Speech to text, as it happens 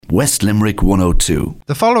West Limerick 102.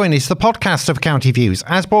 The following is the podcast of County Views,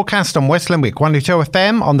 as broadcast on West Limerick 102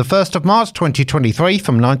 FM on the 1st of March 2023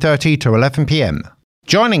 from 9:30 to 11 p.m.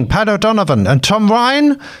 Joining Pat O'Donovan and Tom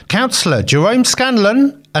Ryan, Councillor Jerome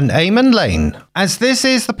Scanlon and Eamon Lane. As this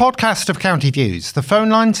is the podcast of County Views, the phone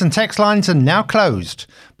lines and text lines are now closed.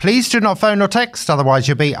 Please do not phone or text, otherwise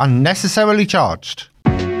you'll be unnecessarily charged.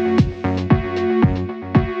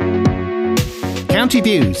 County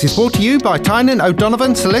Views is brought to you by Tynan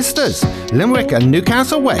O'Donovan Solicitors, Limerick and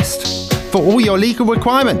Newcastle West. For all your legal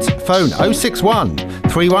requirements, phone 061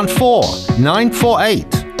 314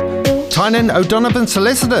 948. Tynan O'Donovan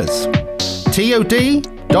Solicitors,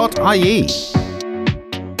 tod.ie.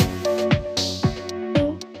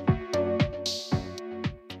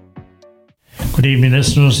 Good evening,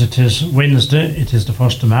 listeners. It is Wednesday. It is the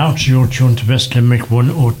 1st of March. You're tuned to West Limerick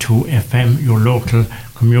 102 FM, your local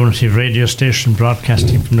community radio station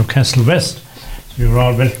broadcasting from Newcastle West. So you're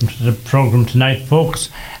all welcome to the programme tonight, folks.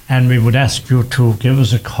 And we would ask you to give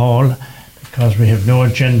us a call because we have no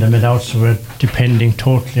agenda made out, so we're depending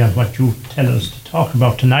totally on what you tell us to talk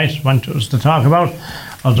about tonight, want us to talk about.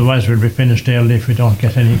 Otherwise, we'll be finished early if we don't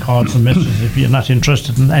get any calls or messages. If you're not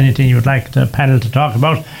interested in anything you would like the panel to talk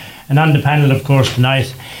about. And on the panel, of course,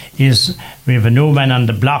 tonight is we have a new man on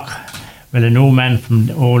the block. Well, a new man from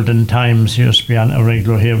the olden times. He used to be on a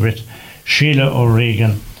regular here with Sheila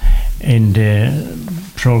O'Regan in the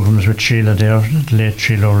programmes with Sheila there, the late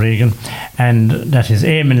Sheila O'Regan. And that is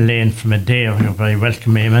Eamon Lane from Adair. You're very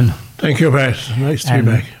welcome, Eamon. Thank you, Pat. Nice to be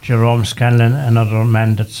back. Jerome Scanlon, another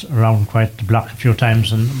man that's around quite the block a few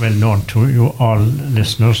times and well known to you all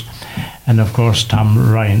listeners. And of course, Tom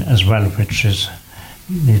Ryan as well, which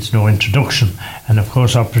needs no introduction. And of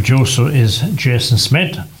course, our producer is Jason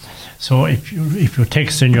Smith. So if you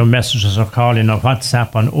text in your messages or call in or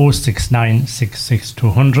WhatsApp on 069 66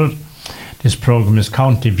 200, this programme is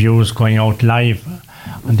County Views, going out live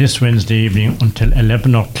on this Wednesday evening until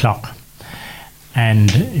 11 o'clock. And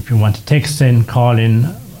if you want to text in, call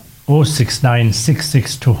in 069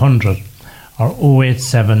 66 200 or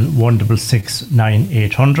 087 166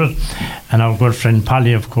 9800. And our good friend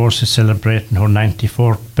Polly, of course, is celebrating her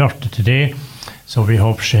 94th birthday today. So we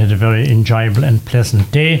hope she had a very enjoyable and pleasant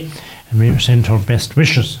day. And we send her best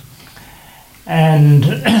wishes. And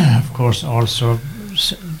of course, also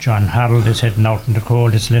John Harold is heading out in the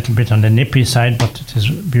cold. It's a little bit on the nippy side, but it is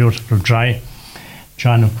beautiful, dry.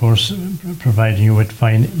 John, of course, providing you with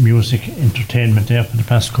fine music entertainment there for the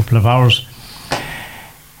past couple of hours.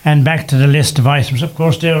 And back to the list of items. Of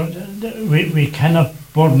course, we cannot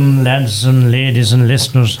burden lads and ladies and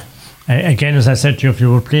listeners. Again, as I said to you, if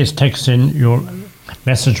you would please text in your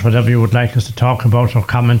message, whatever you would like us to talk about or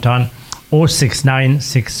comment on, 069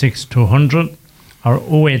 66 200 or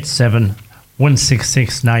 087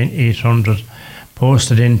 166 9800.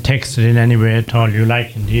 Post it in, text it in any way at all you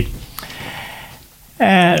like, indeed.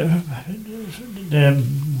 The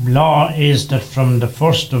law is that from the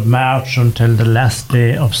 1st of March until the last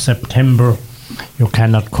day of September, you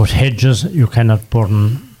cannot cut hedges, you cannot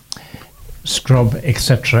burn scrub,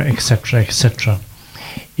 etc., etc., etc.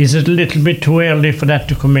 Is it a little bit too early for that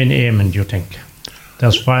to come in, Eamon, do you think?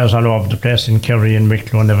 There's fires all over the place in Kerry and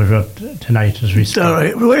Wicklow and everywhere tonight as we speak.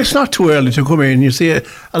 Well, it's not too early to come in. You see,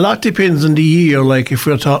 a lot depends on the year, like if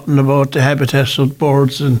we're talking about the habitats of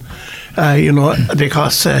birds and,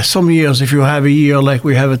 because some years, if you have a year like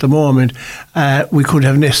we have at the moment, we could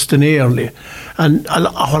have nesting early. And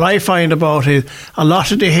what I find about it, a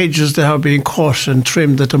lot of the hedges that are being cut and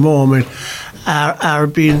trimmed at the moment are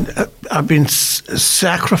being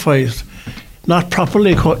sacrificed. Not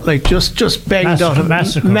properly cut, like just banged out,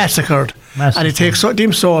 massacred. And it takes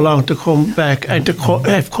them so long to come back and to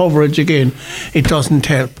have coverage again. It doesn't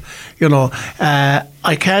help.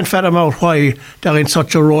 I can't fathom out why they're in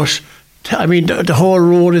such a rush. I mean, the whole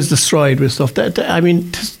road is destroyed with stuff.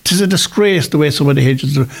 Tis a disgrace the way some of the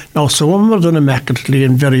hedges are. Now, some of them are done immaculately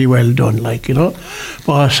and very well done,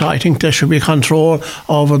 But I think there should be control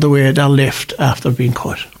over the way they're left after being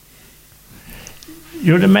cut.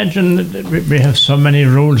 You'd imagine that we have so many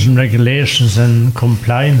rules and regulations and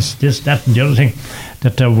compliance, this, that and the other thing,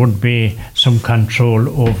 that there would be some control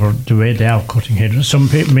over the way they are cutting hedges. Some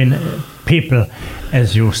people,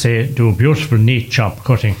 as you say, do a beautiful, neat job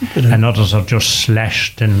cutting, and others are just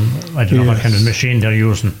slashed and I don't know what kind of machine they're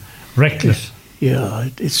using. Reckless. Yeah,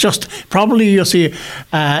 it's just probably, you see,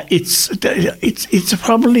 it's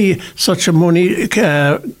probably such a money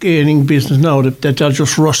gaining business now that they're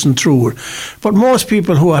just rushing through it. But most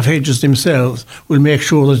people who have hedges themselves will make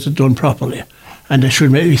sure that it's done properly. and they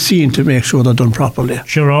should be seen to make sure they're done properly.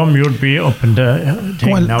 Jerome, you'd be up in the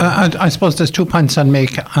thing now. I suppose there's 2 points I'll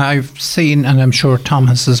make. I've seen, and I'm sure Tom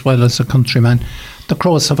has as well as a countryman, the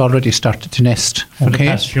crows have already started to nest. For the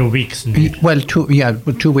past few weeks, indeed. Well,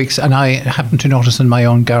 2 weeks, and I happened to notice in my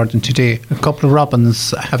own garden today a couple of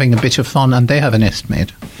robins having a bit of fun, and they have a nest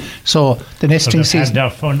made. So the nesting season. Had their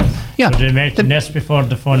fun. Yeah. So they make the nest before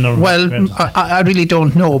the fun. Well, I really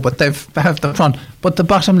don't know, but they have the fun. But the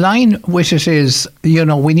bottom line with it is,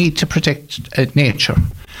 we need to protect nature.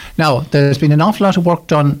 Now, there's been an awful lot of work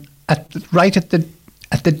done right at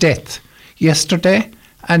the death yesterday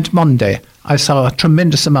and Monday. I saw a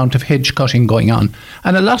tremendous amount of hedge cutting going on.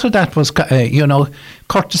 And a lot of that was,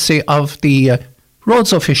 courtesy of the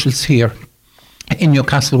roads officials here in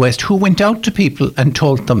Newcastle West, who went out to people and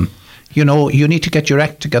told them, you need to get your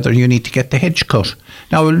act together, you need to get the hedge cut.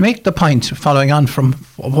 Now, we'll make the point, following on from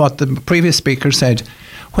what the previous speaker said,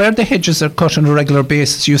 where the hedges are cut on a regular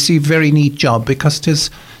basis, you see very neat job, because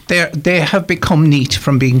they have become neat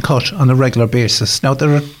from being cut on a regular basis. Now,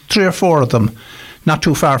 there are 3 or 4 of them, not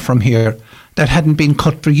too far from here, that hadn't been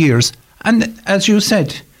cut for years. And as you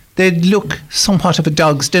said, they'd look somewhat of a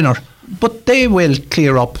dog's dinner, but they will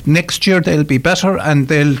clear up. Next year they'll be better, and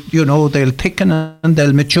they'll thicken and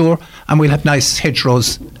they'll mature, and we'll have nice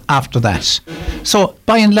hedgerows after that. So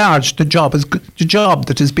by and large, the job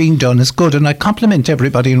that is being done is good, and I compliment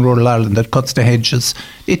everybody in rural Ireland that cuts the hedges.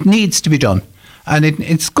 It needs to be done, and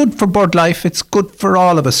it's good for bird life. It's good for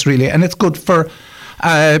all of us, really, and it's good for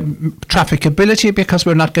trafficability, because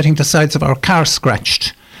we're not getting the sides of our car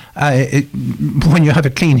scratched when you have a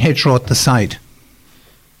clean hedgerow at the side.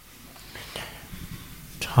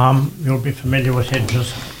 Tom, you'll be familiar with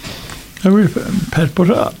hedges. I will, Pat,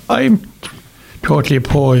 but I'm totally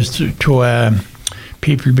opposed to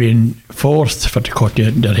people being forced to cut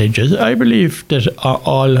their hedges. I believe that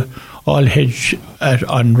all hedge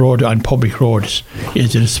on public roads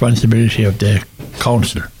is the responsibility of the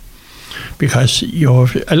council, because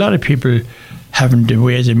a lot of people haven't the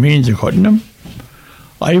ways and means of cutting them.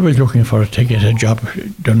 I was looking to get a job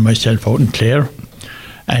done myself out in Clare,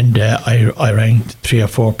 and I rang 3 or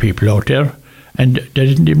 4 people out there, and they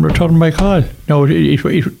didn't even return my call. No,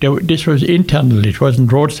 this was internal, it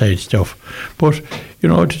wasn't roadside stuff. But,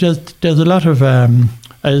 there's a lot of,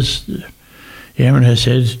 as Eamon has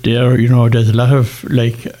said there, there's a lot of,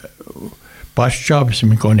 botch jobs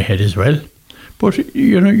going ahead as well. But,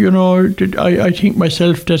 I think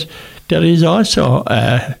myself that there is also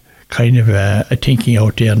kind of a thinking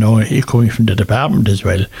out there now, coming from the department as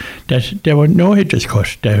well, that they want no hedges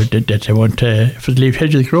cut, that they want to leave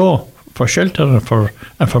hedges grow for shelter and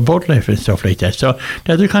for boat life and stuff like that. So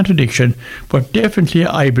there's a contradiction, but definitely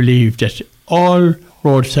I believe that all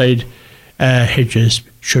roadside hedges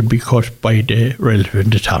should be cut by the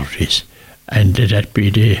relevant authorities, and that be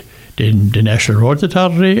the National Roads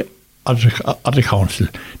Authority or the council.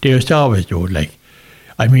 They used to always do it,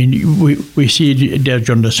 I mean, we see there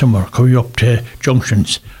during the summer coming up to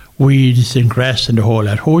junctions, weeds and grass and the whole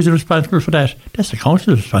lot. Who is responsible for that? That's the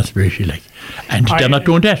council's responsibility, and they're not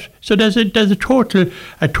doing that. So there's a total,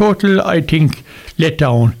 I think,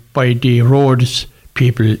 letdown by the roads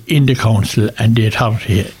people in the council and the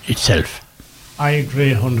authority itself. I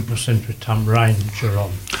agree 100% with Tom Ryan,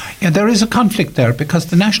 Jerome. Yeah, there is a conflict there, because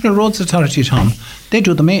the National Roads Authority, Tom, they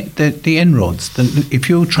do the end roads. If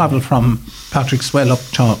you travel from Patrickswell up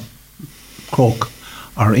to Croke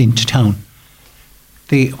or into town,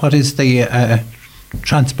 what is the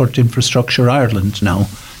Transport Infrastructure Ireland now,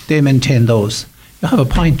 they maintain those. You have a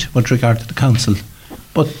point with regard to the council,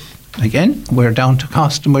 but again, we're down to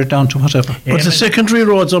cost and we're down to whatever. But the secondary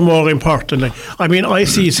roads are more important. I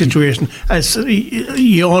see a situation, as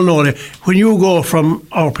you all know, when you go from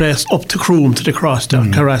our place up to Croom to the cross there,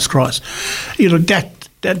 Carras Cross, that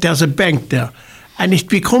there's a bank there. And it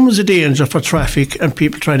becomes a danger for traffic and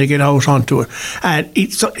people trying to get out onto it. And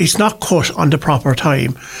it's not cut on the proper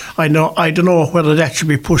time. I don't know whether that should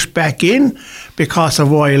be pushed back in because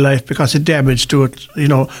of wildlife, because of damage to it,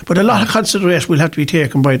 But a lot of consideration will have to be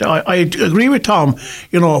taken by it. I agree with Tom,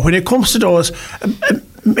 when it comes to those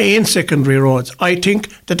main secondary roads, I think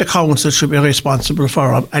that the council should be responsible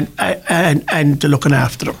for them and looking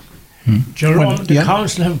after them. Jerome, the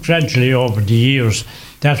council have gradually over the years,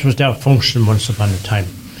 that was their function once upon a time.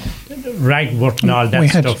 Ragwork and all that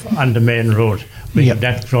stuff on the main road. We had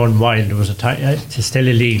that grown wild. There was a time, it's still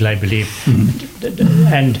illegal, I believe.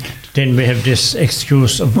 And then we have this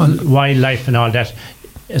excuse of wildlife and all that.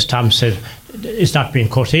 As Tom said, it's not being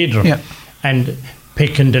cut either. And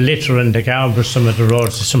picking the litter and the garbage, some of the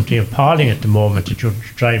roads is something appalling at the moment. That you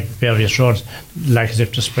drive various roads like as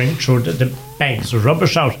if to spring through the bags of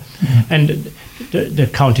rubbish out. And the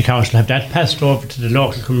county council have that passed over to the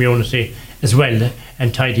local community as well,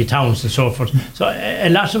 and tidy towns and so forth. So a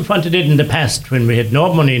lot of what they did in the past, when we had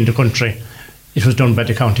no money in the country, it was done by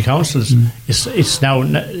the county councils. It's now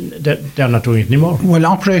they're not doing it anymore. Well,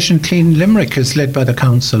 Operation Clean Limerick is led by the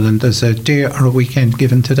council, and there's a day or a weekend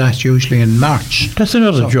given to that, usually in March. That's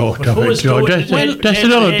another joke. That's something.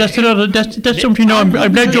 No, I'm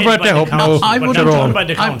glad you brought that up. No, I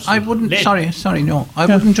wouldn't. Sorry, no, I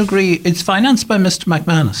wouldn't agree. It's financed by Mr.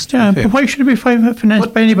 McManus. Yeah, but why should it be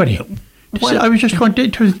financed by anybody? Well, I was just going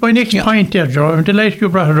to my next point there, Joe. I'm delighted you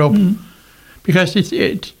brought it up, because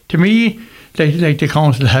it to me. Like the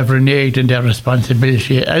council have reneged in their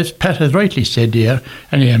responsibility, as Pat has rightly said there,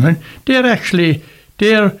 and Eamon, they've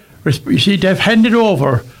handed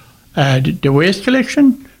over the waste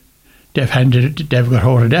collection. They've got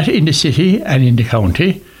hold of that in the city and in the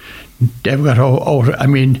county. They've got over. I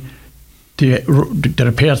mean, the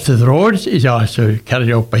repairs to the roads is also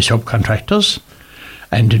carried out by subcontractors.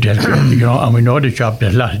 And and we know the job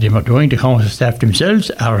that a lot of them are doing. The council staff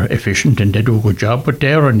themselves are efficient and they do a good job, but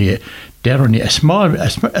they're only a small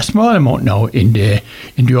amount now in the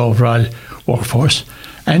overall workforce.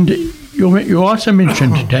 And you also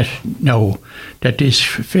mentioned that this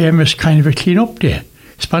famous kind of a clean up day,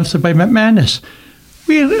 sponsored by McManus.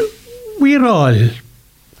 We're all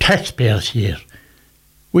taxpayers here.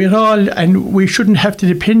 We're all, and we shouldn't have to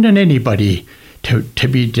depend on anybody to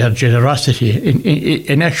be their generosity.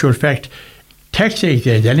 In actual fact, tax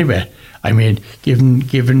aid anyway. I mean, given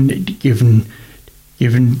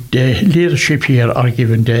the leadership here are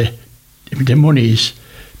given the monies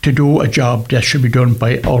to do a job that should be done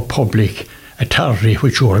by our public authority,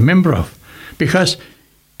 which you're a member of. Because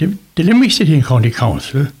the Limerick City and County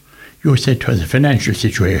Council, you said it was a financial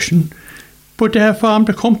situation, but they have formed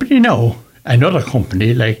a company now, another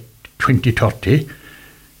company like 2030,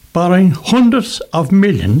 borrowing hundreds of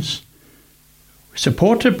millions,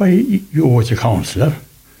 supported by you as a councillor,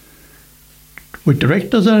 with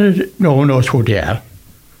directors that no one knows who they are.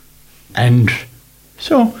 And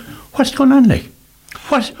so, what's going on like?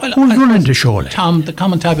 Who's running the show like? Tom, the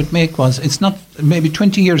comment I would make was, it's not, maybe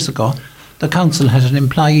 20 years ago, the council had an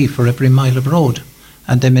employee for every mile of road,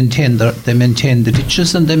 and they maintained the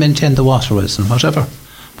ditches and they maintained the waterways and whatever.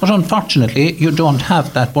 But unfortunately, you don't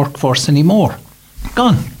have that workforce anymore.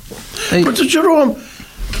 Gone. But Jerome,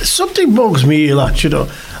 something bugs me a lot,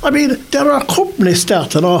 I mean, there are companies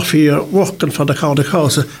starting off here working for the county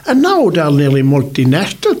council, and now they're nearly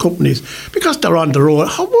multinational companies because they're on the road.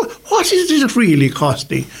 What is it really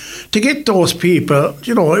costing to get those people?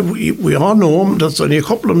 We all know them, there's only a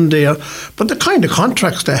couple of them there, but the kind of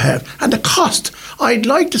contracts they have and the cost, I'd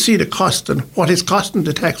like to see the cost and what it's costing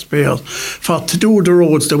the taxpayers to do the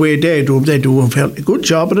roads the way they do. They do a fairly good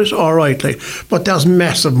job at it, all right, but there's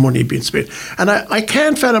massive money being spent. And I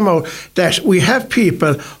can't fathom out that we have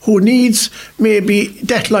people who needs maybe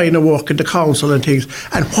that line of work in the council and things,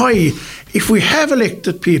 and why, if we have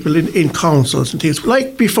elected people in councils and things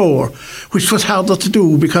like before, which was harder to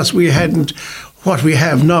do because we hadn't what we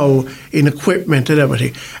have now in equipment and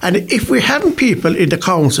everything, and if we haven't people in the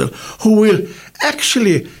council who will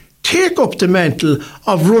actually take up the mantle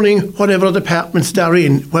of running whatever departments they're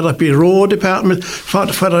in, whether it be road department,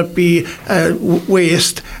 whether it be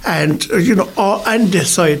waste, and and the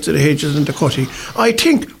sides of the hedges and the cutting. I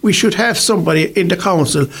think we should have somebody in the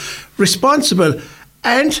council responsible,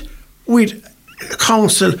 and with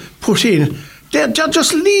council put in. They're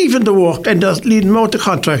just leaving the work and just leading out the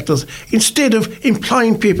contractors instead of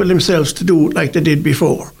employing people themselves to do it like they did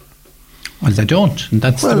before. Well, they don't, and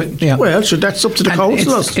that's well, so that's up to the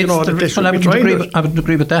councillors. I would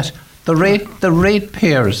agree with that. The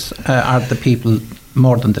ratepayers are the people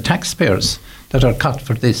more than the taxpayers that are cut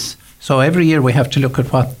for this. So every year we have to look at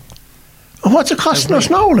what's it costing us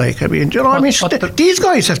now. Like, I mean, these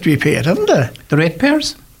guys have to be paid, haven't they? The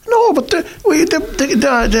ratepayers. No, but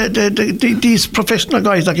these professional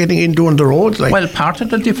guys are getting in doing the roads. Like. Well, part of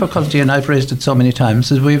the difficulty, and I've raised it so many times,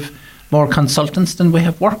 is we've more consultants than we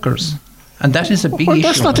have workers. And that is a big issue.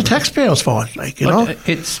 That's not the taxpayers' fault,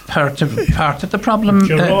 It's part of the problem,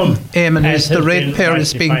 Eamon, is the ratepayer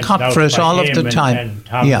is being cut for it all of the time. In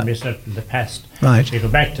the past. Right. You go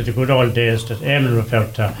back to the good old days that Eamon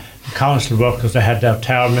referred to, the council workers, they had their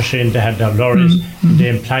tower machine, they had their lorries, they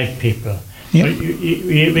employed people. Yeah.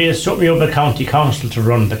 We set up a county council to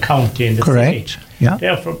run the county in the city. Yeah.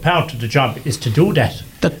 Therefore, part of the job is to do that.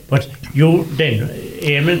 But you then,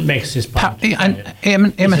 Eamon makes his point.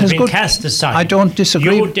 Eamon has been cast aside. I don't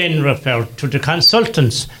disagree. You then refer to the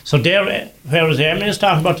consultants. So there, whereas Eamon is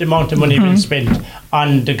talking about the amount of money being spent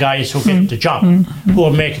on the guys who get the job, who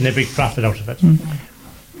are making a big profit out of it.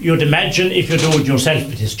 You'd imagine if you do it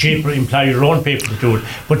yourself, it is cheaper, employ your own people to do it.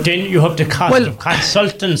 But then you have the cost of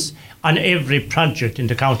consultants on every project in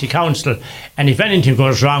the county council. And if anything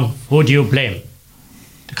goes wrong, who do you blame?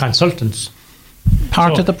 The consultants.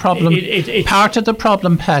 Part of the problem,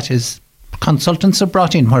 Pat, is consultants are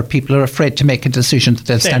brought in where people are afraid to make a decision that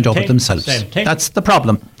they'll stand over themselves. That's the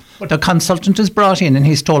problem. The consultant is brought in and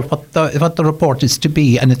he's told what the report is to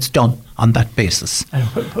be, and it's done on that basis.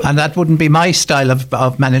 And that wouldn't be my style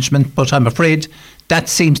of management, but I'm afraid that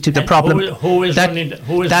seems to be the problem.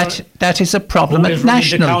 That is a problem at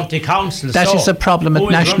national. The county council. That is a problem at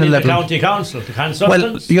national level. The county council, the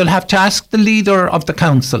consultants. Well, you'll have to ask the leader of the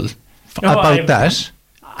council about that.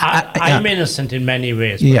 I'm innocent in many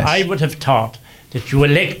ways, but yes. I would have thought that you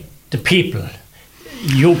elect the people.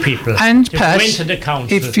 You people, and to Pat, go into the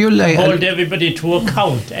council, if you hold everybody to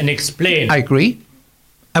account and explain. I agree,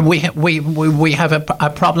 and we have a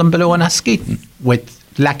problem below in Askeaton with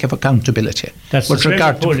lack of accountability. That's with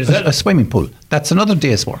regard to a swimming pool. That's another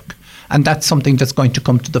day's work, and that's something that's going to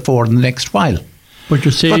come to the fore in the next while. But you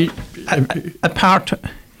see,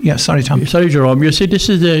 sorry, Tom. Sorry, Jerome. You see, this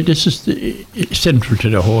is central to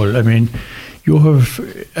the whole. I mean, you have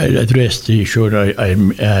addressed the issue.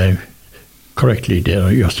 I'm correctly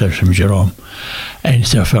there yourself from Jerome, and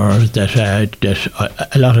so far that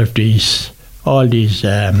a lot of all these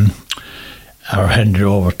are handed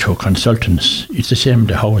over to consultants. It's the same with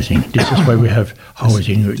the housing. This is why we have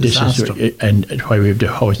housing. And why we have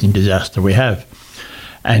the housing disaster we have.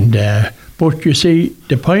 And but you see,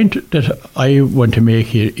 the point that I want to make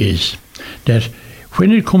here is that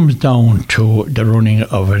when it comes down to the running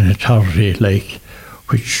of an authority like,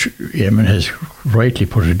 which Eamon has rightly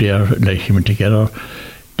put it there, like him together,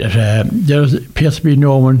 that there appears to be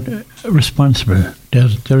no one responsible.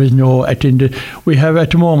 There is no we have at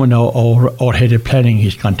the moment now our head of planning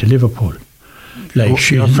has gone to Liverpool.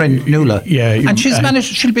 Like your friend Nuala. Yeah. And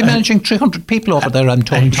she'll be managing 300 people over there, I'm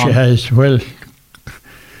told. And she has, well,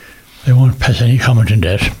 I won't pass any comment on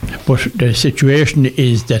that. But the situation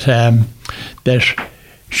is that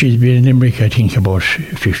she's been in Limerick, I think, about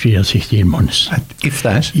 15 or 16 months. If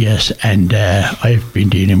that? Yes, and I've been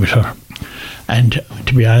dealing with her. And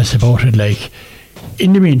to be honest about it, like,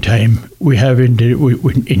 in the meantime, we have in the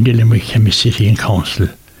Limerick City and Council,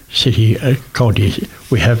 counties,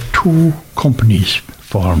 we have 2 companies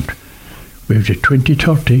formed. We have the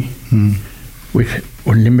 2030 with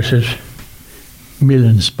unlimited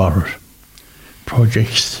millions borrowed.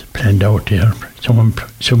 Projects planned out there. Some of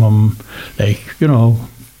them, like,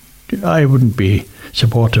 I wouldn't be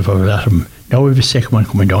supportive of that. Now we have a second one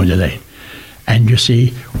coming down the line. And you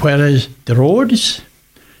see, whereas the roads,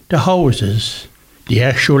 the houses, the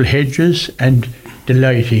actual hedges and the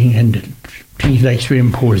lighting and things like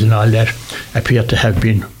swimming pools and all that appear to have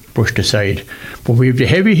been brushed aside. But we have the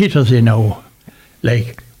heavy hitters in now,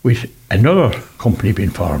 like with another company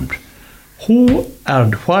being formed. Who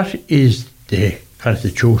and what is the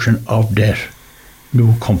constitution of that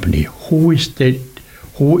new company? Who is the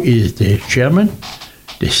chairman,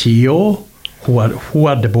 the CEO? Who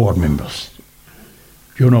are the board members?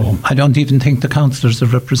 Do you know them? I don't even think the councillors are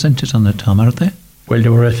represented on it, Tom, are they? Well, they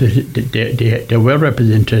were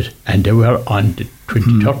represented, and they were on the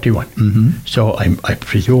 2031. So I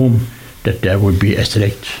presume that there would be a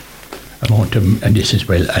select amount of them, and this as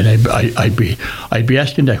well. And I'd be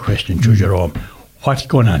asking that question to Jerome. What's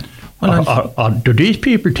going on? Well, or do these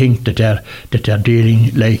people think that they're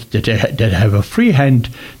dealing like that they have a free hand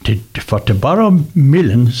to borrow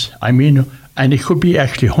millions? I mean, and it could be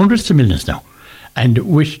actually hundreds of millions now, and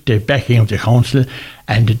with the backing of the council,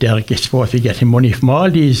 and they're supposed to be getting money from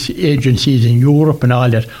all these agencies in Europe and all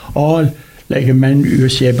that. All like a man you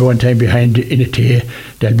see every one time behind in a tea,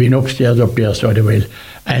 they'll be upstairs up there, so they will,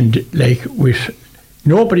 and like with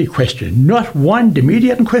nobody questioning, not one. The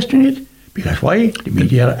media didn't question it. Because why? The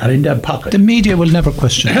media are in their pocket. The media will never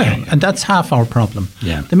question anything, and that's half our problem.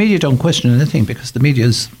 Yeah. The media don't question anything because the media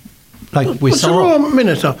is like we saw. A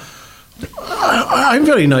minute, I'm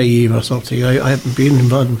very naive or something. I haven't been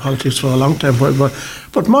involved in politics for a long time,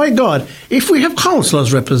 but my God, if we have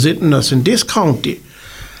councillors representing us in this county,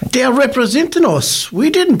 they are representing us. We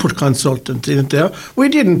didn't put consultants in there. We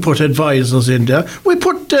didn't put advisors in there. We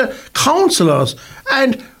put the councillors,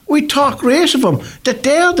 and we talk great of them, that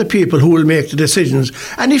they're the people who will make the decisions.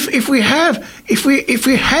 And if we have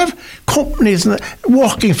companies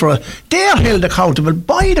working for us, they're held accountable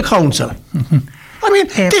by the council. I mean,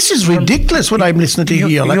 this is ridiculous what I'm listening to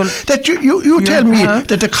here. That you tell me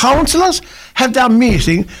that the councillors have their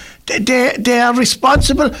meeting. They are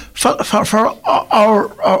responsible for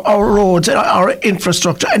our roads, our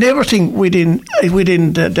infrastructure, and everything within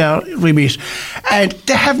their remit, and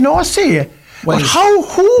they have no say. Well, but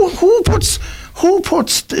who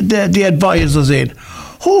puts the advisors in?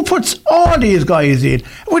 Who puts all these guys in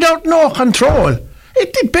without no control?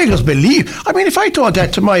 It beggars belief. I mean, if I told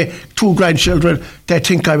that to my 2 grandchildren, they'd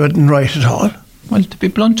think I wasn't right at all. Well, to be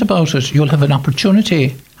blunt about it, you'll have an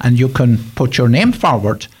opportunity and you can put your name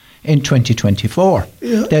forward in 2024.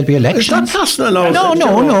 Yeah. There'll be elections. It's not personal now.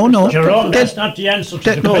 No. Jerome, that's not the answer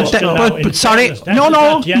to the question. But sorry,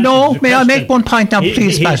 may I make one point now,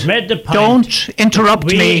 please, Pat? Don't interrupt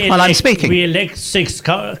me while I'm speaking. We elect 6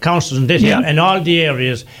 councillors in this in all the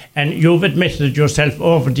areas, and you've admitted yourself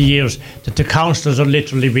over the years that the councillors are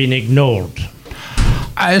literally being ignored.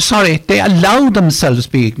 Sorry, they allow themselves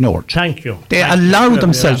to be ignored. Thank you. They allow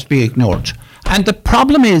themselves to be ignored. And the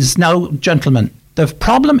problem is now, gentlemen, the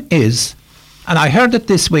problem is, and I heard it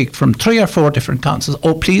this week from 3 or 4 different councils,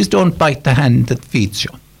 please don't bite the hand that feeds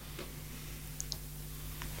you.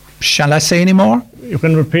 Shall I say any more? You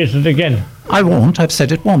can repeat it again. I won't, I've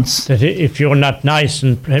said it once. That if you're not nice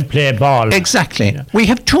and play ball. Exactly. Yeah. We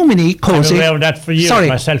have too many cosy... I'm aware of that for years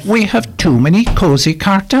myself. We have too many cosy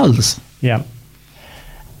cartels. Yeah.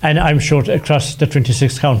 And I'm sure across the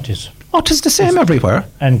 26 counties. Oh, it's the same everywhere.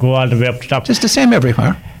 And go all the way up to top. It's the same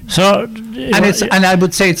everywhere. So, and I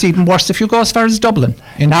would say it's even worse if you go as far as Dublin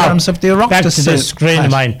in terms of the Oireachtas. Back to the screen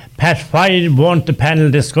of mine. Pat, why won't the panel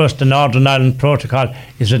discuss the Northern Ireland Protocol?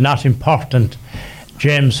 Is it not important?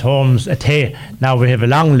 James Holmes at Hay. Now we have a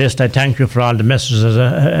long list. I thank you for all the messages.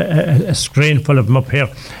 A screen full of them up here.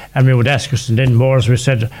 And we would ask you to send in more. As we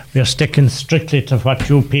said, we are sticking strictly to what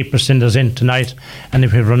you people send us in tonight. And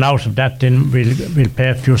if we run out of that, then we'll play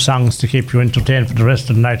a few songs to keep you entertained for the rest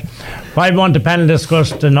of the night. Why won't the panel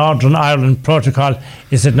discuss the Northern Ireland Protocol?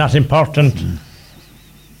 Is it not important?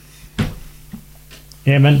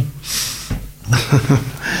 Amen.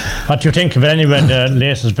 What do you think of it anyway, the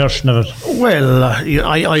latest version of it? Well,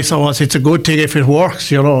 I suppose it's a good thing if it works,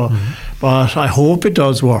 but I hope it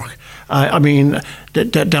does work. I mean,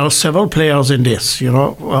 there are several players in this, We are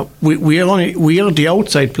the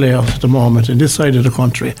outside players at the moment in this side of the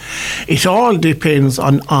country. It all depends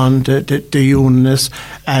on the unionists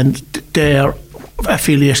and their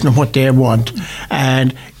affiliation and what they want.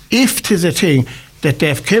 And if 'tis a thing that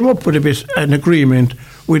they've come up with an agreement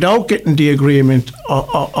without getting the agreement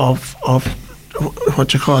of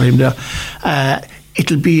what you call him there,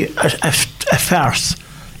 it'll be a farce.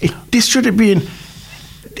 This should have been.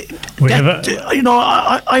 I'm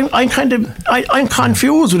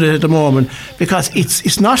confused with it at the moment because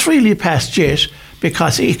it's not really passed yet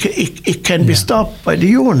because it can be stopped by the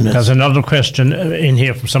unions. There's another question in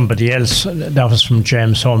here from somebody else. That was from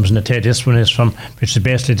James Holmes, and this one is which is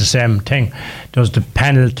basically the same thing. Does the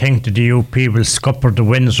panel think that the UP will scupper the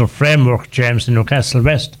Windsor framework, James, in Newcastle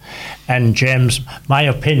West? And James, my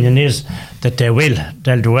opinion is that they will.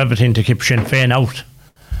 They'll do everything to keep Sinn Féin out.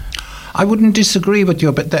 I wouldn't disagree with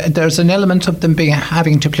you, but there's an element of them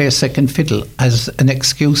having to play a second fiddle as an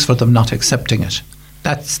excuse for them not accepting it.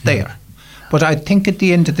 That's there. But I think at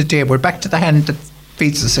the end of the day, we're back to the hand that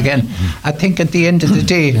feeds us again. I think at the end of the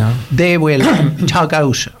day, they will tug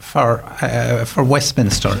out for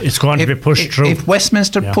Westminster. It's going to be pushed through. If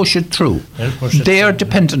Westminster push it through, they are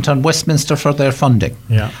dependent on Westminster for their funding.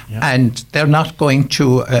 And they're not going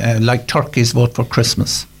to, like turkeys, vote for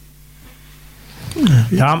Christmas.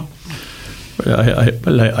 Tom?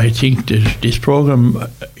 I think that this programme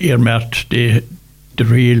earmarked the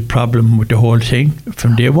real problem with the whole thing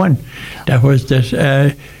from day one. That was that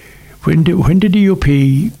when did the UP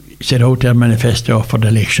set out their manifesto for the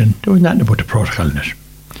election, there was nothing about the protocol in it,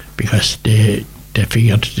 because they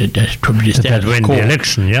figured that probably they'd win the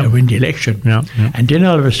election, And then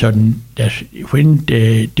all of a sudden, that when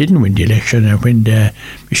they didn't win the election and when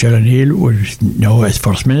Michelle O'Neill was now as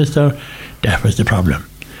First Minister, that was the problem.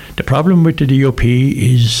 The problem with the DUP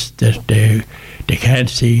is that they can't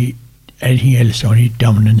see anything else, only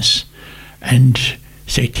dominance and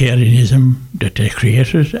sectarianism that they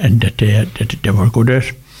created and that they were good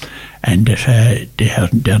at, and that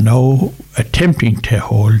they're now attempting to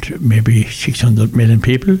hold maybe 600 million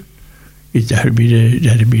people. That'd be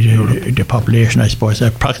the population, I suppose,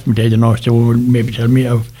 approximately. I don't know if they will maybe tell me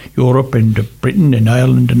of Europe and Britain and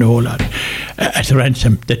Ireland and all that as a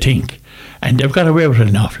ransom, they think. And they've got away with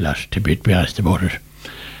an awful lot, to be honest about it.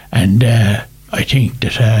 And I think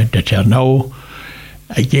that they're now,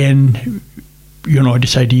 again,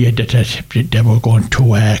 this idea that they were going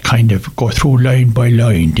to kind of go through line by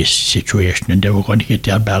line this situation, and they were going to get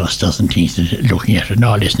their barristers and things looking at it and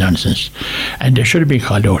all this nonsense. And they should have been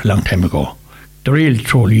called out a long time ago. The real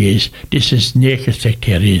truly is, this is naked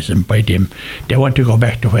sectarianism by them. They want to go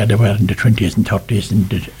back to where they were in the 20s and 30s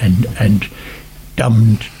and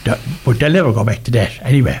but they'll never go back to that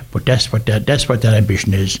anyway. But that's what their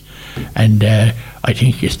ambition is, and I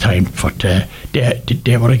think it's time for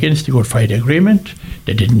they were against the Good Friday Agreement.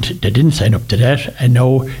 They didn't sign up to that, and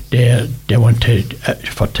now they want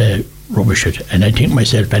to rubbish it. And I think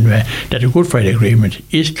myself anyway that the Good Friday Agreement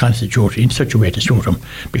is constituted in such a way to suit them,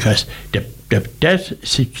 because that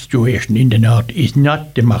situation in the north is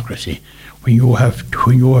not democracy. When you have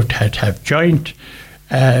to have joint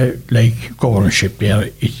like governorship there,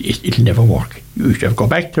 it'll never work. You should go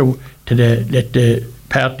back to let the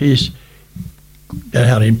parties that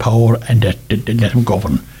are in power and that let them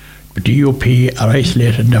govern. But the UP are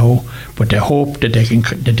isolated now, but they hope that they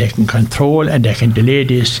can control and they can delay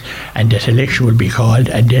this, and that election will be called,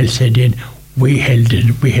 and they'll say then, we held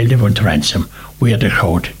everyone to ransom. We are the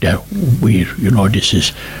crowd. We are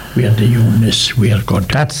the unionists. We are good.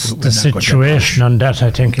 That's the situation, and that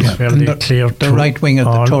I think is fairly clear. The right wing of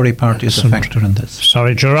the Tory party is a factor in this.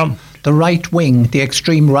 Sorry, Jerome. The right wing, the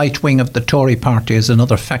extreme right wing of the Tory party, is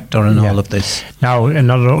another factor in all of this. Now,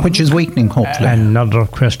 which is weakening, hopefully. Another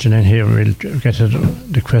question in here. We'll get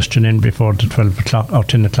the question in before the 12 o'clock or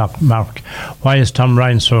 10 o'clock mark. Why is Tom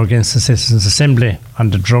Ryan so against the Citizens' Assembly on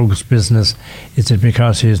the drugs business? Is it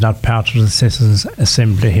because he is not part of the Citizens'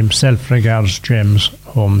 Assembly himself, regards James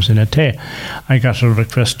Holmes in Atay? I got a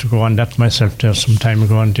request to go on that myself there some time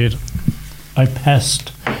ago, and did. I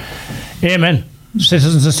passed. Amen.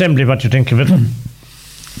 Citizens' Assembly, what do you think of it?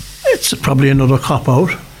 It's probably another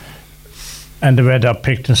cop-out. And the way they're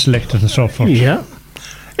picked and selected and so forth. Yeah.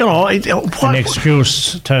 An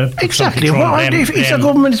excuse to... Exactly. If the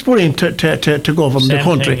government is put in to govern the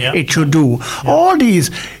country, it should do. Yeah. All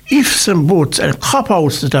these ifs and buts and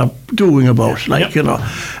cop-outs that they're doing about,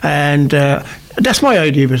 and... that's my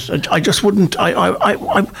idea of it. I just wouldn't... I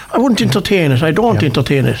wouldn't entertain it. I don't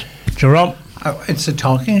entertain it. Jerome? It's a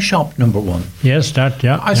talking shop, number one. Yes,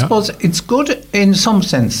 I suppose it's good in some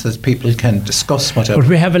sense that people can discuss whatever. But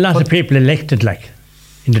we have a lot of people elected,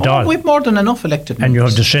 in the Dáil. We've more than enough elected members. And you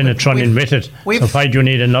have the Senate running with it. So why do you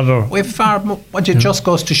need another? We've far more. But it just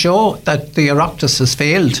goes to show that the Oireachtas has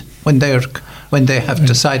failed when they have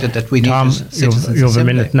decided that we need a Citizens' Assembly. You have a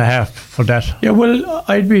minute and a half for that. Yeah, well,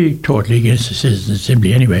 I'd be totally against the Citizens'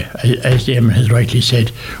 Assembly anyway. As Damon has rightly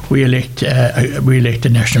said, we elect the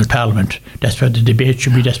National Parliament. That's where the debate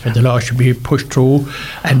should be. That's where the law should be pushed through,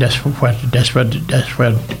 and that's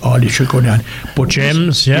where all it should go down. But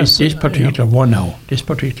James, this particular one,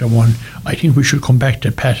 I think we should come back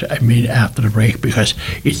to Pat. After the break, because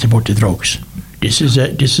it's about the drugs. This is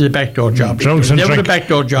a backdoor job. Drugs and drink. A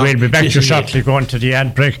backdoor job. We'll be back to shortly going to the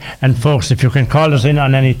ad break. And folks, if you can call us in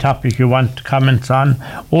on any topic you want comments on,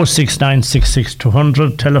 06966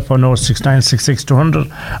 telephone 06966 or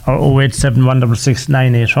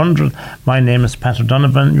 0871669 My name is Pat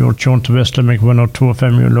O'Donovan. You're tuned to West Limerick 102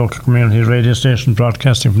 FM, your local community radio station,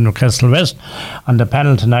 broadcasting from Newcastle West. On the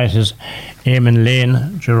panel tonight is Eamon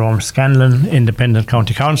Lane, Jerome Scanlon, Independent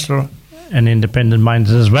County Councillor, and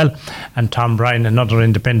independent-minded as well, and Tom Bryan, another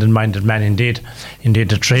independent-minded man indeed. Indeed,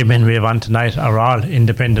 the three men we have on tonight are all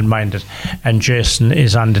independent-minded, and Jason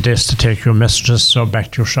is on the desk to take your messages, so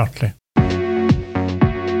back to you shortly.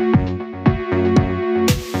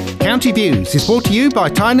 County Views is brought to you by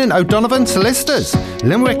Tynan O'Donovan Solicitors,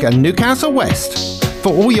 Limerick and Newcastle West.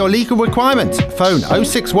 For all your legal requirements, phone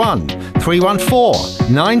 061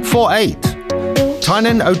 314 948.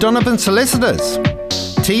 Tynan O'Donovan Solicitors,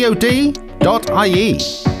 TOD.ie.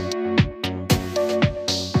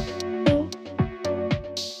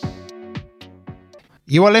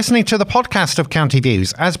 You are listening to the podcast of County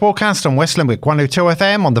Views, as broadcast on West Limerick 102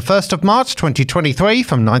 FM on the 1st of March 2023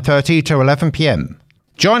 from 9:30 to 11 p.m.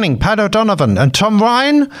 Joining Pat O'Donovan and Tom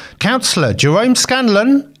Ryan, Councillor Jerome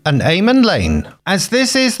Scanlon and Eamon Lane. As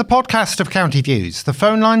this is the podcast of County Views, the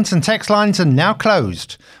phone lines and text lines are now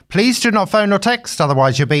closed. Please do not phone or text,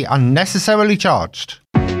 otherwise you'll be unnecessarily charged.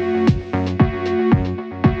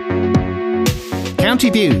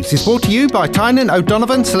 County Views is brought to you by Tynan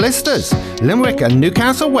O'Donovan Solicitors, Limerick and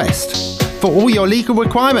Newcastle West. For all your legal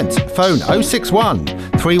requirements, phone 061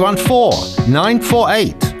 314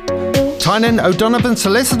 948. Tynan O'Donovan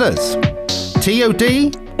Solicitors,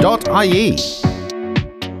 TOD.ie.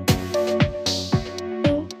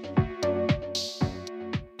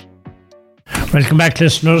 Welcome back,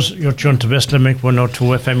 listeners. You're tuned to West Limerick 102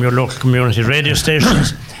 FM, your local community radio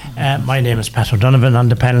stations. My name is Pat O'Donovan. On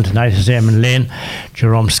the panel tonight is Eamon Lane,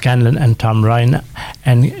 Jerome Scanlon and Tom Ryan.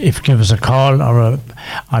 And if you give us a call or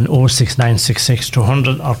on 06966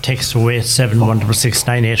 200 or text away at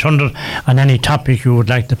 71669 on any topic you would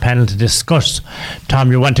like the panel to discuss.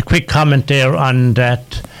 Tom, you want a quick comment there on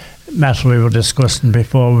that matter we were discussing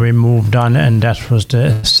before we moved on, and that was the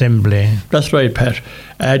Assembly. That's right, Pat.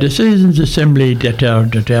 The Citizens' Assembly that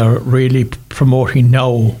they're really promoting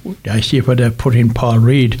now, I see where they've put in Paul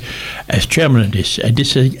Reid as chairman of this. And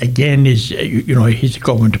this again is, he's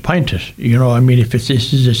government appointed. If it's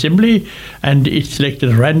Citizens' Assembly and it's selected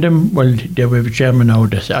at random, well, they will have a chairman now.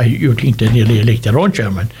 You think they nearly elect their own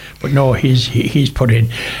chairman, but no, he's put in.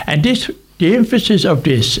 And the emphasis of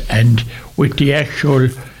this, and with the actual.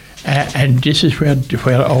 And this is where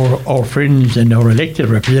our friends and our elected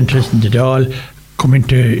representatives and all come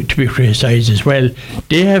into to be criticised as well.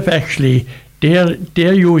 They have actually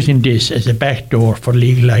they're using this as a backdoor for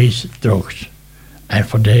legalised drugs, and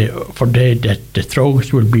for that the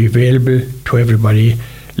drugs will be available to everybody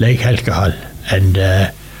like alcohol,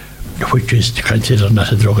 and which is considered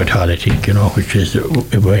not a drug at all, I think, which is,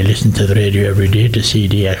 if I listen to the radio every day to see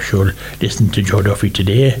the actual, listen to Joe Duffy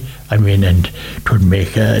today, and it would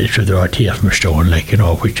make, it should draw a tear from a stone,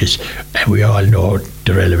 which is, and we all know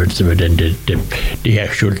the relevance of it, and the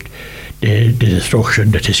actual, the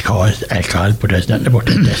destruction that is caused, alcohol, but there's nothing about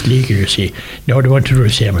that, that's legal, you see. Now they want to do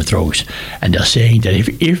the same with drugs, and they're saying that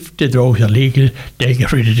if the drugs are legal, they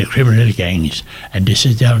get rid of the criminal gangs, and this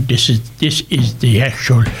is the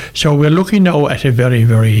actual. So we're looking now at a very,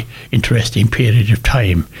 very interesting period of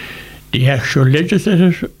time. The actual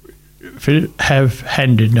legislators have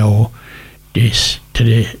handed now this to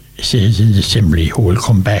the Citizens' Assembly, who will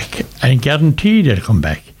come back and guarantee they'll come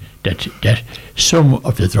back. That some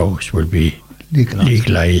of the drugs will be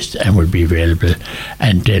legalised and will be available,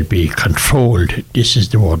 and they'll be controlled. This is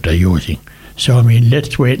the word they're using. So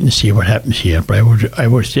let's wait and see what happens here. But I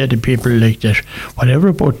would say to people like that, whatever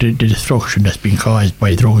about the destruction that's been caused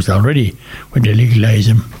by drugs already, when they legalise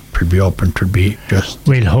them, it'll be open, it'll be just.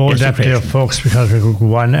 We'll hold that there, folks, because we could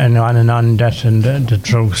go on and on and on. That and the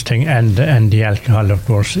drugs thing and the alcohol, of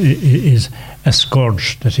course, is a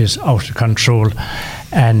scourge that is out of control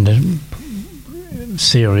and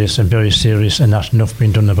serious and very serious, and not enough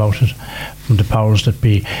being done about it from the powers that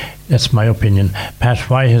be. That's my opinion. Pat,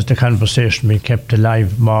 why has the conversation been kept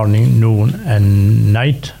alive morning, noon and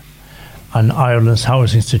night on Ireland's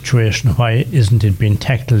housing situation? Why isn't it being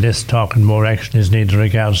tackled? This talk and more action is needed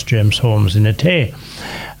regards James Holmes in Atay.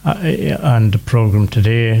 On the programme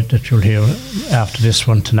today that you'll hear after this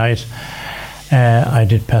one tonight, I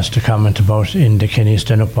did pass the comment about in the Kenny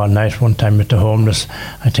staying up all night one time with the homeless.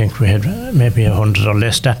 I think we had maybe 100 or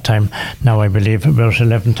less that time. Now I believe about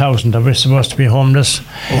 11,000 are we supposed to be homeless.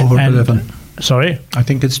 Over 11. Sorry? I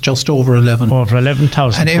think it's just over 11. Over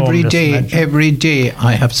 11,000. And every day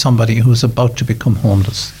I have somebody who's about to become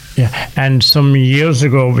homeless. Yeah, and some years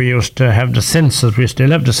ago we used to have the census. We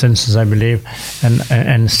still have the census, I believe, and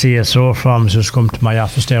CSO forms used to come to my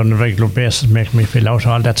office there on a regular basis, make me fill out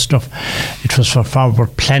all that stuff. It was for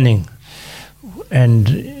forward planning, and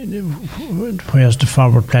where's the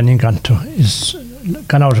forward planning gone to? It's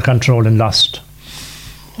gone out of control and lost.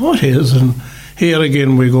 What is, and here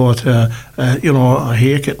again we go to, I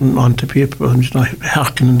hate getting onto people and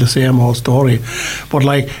harking the same old story. But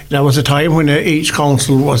there was a time when each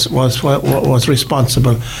council was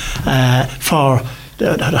responsible for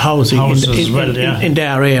the housing in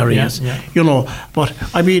their areas. Yeah. But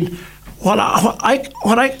I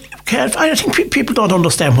think people don't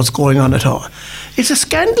understand what's going on at all. It's a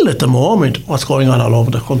scandal at the moment what's going on all over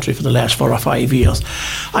the country for the last 4 or 5 years.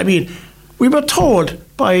 We were told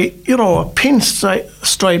by,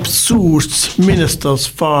 pinstripe suits ministers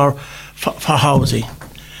for housing,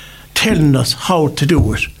 telling us how to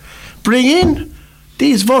do it. Bring in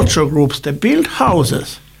these vulture groups that build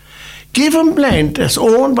houses, give them land that's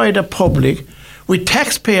owned by the public with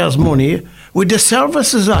taxpayers' money, with the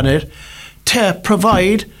services on it, to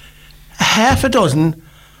provide half a dozen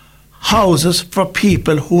houses for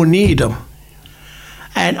people who need them.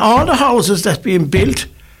 And all the houses that's being built,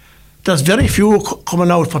 there's very few coming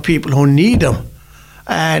out for people who need them.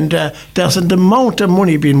 And there's an amount of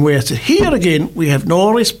money being wasted. Here again, we have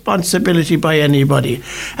no responsibility by anybody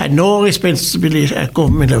and no responsibility at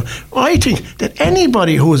government level. I think that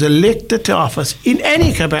anybody who is elected to office in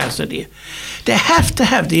any capacity, they have to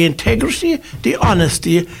have the integrity, the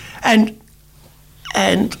honesty, and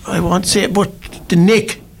I won't say it, but the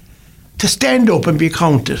neck to stand up and be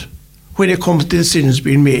counted when it comes to decisions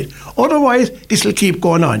being made. Otherwise, this will keep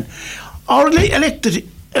going on. Our elected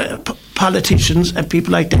politicians and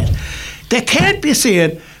people like that, they can't be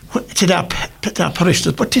saying, to their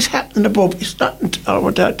parishioners, but this happening above. It's not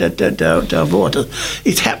their voters.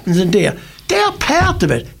 It happens in there. They're part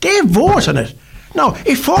of it. They vote on it. Now,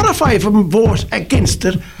 if 4 or 5 of them vote against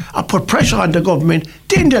it or put pressure on the government,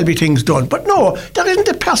 then there'll be things done. But no, there isn't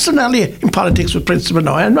a personality in politics with principle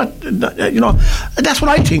now. I'm not, that's what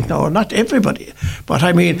I think now, not everybody. But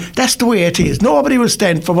I mean, that's the way it is. Nobody will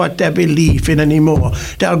stand for what they believe in anymore.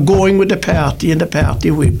 They're going with the party and the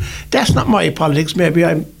party whip. That's not my politics. Maybe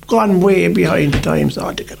I'm gone way behind the times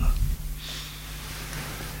altogether.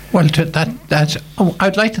 Well,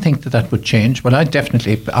 I'd like to think that would change. Well, I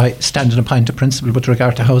stand in a point of principle with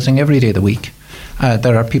regard to housing every day of the week.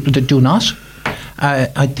 There are people that do not.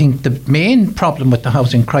 I think the main problem with the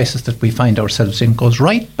housing crisis that we find ourselves in goes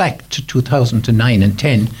right back to 2009 and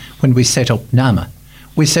 10 when we set up NAMA.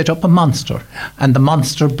 We set up a monster, and the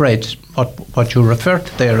monster bred what you refer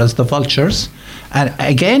to there as the vultures. And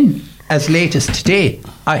again, as late as today,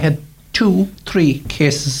 I had 2-3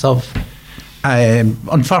 cases of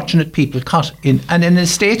unfortunate people caught in an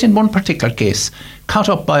estate in one particular case, caught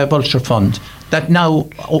up by a vulture fund that now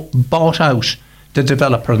bought out the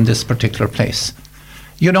developer in this particular place.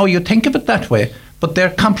 You know, you think of it that way, but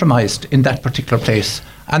they're compromised in that particular place,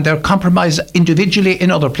 and they're compromised individually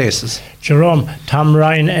in other places. Jerome, Tom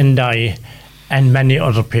Ryan and I, and many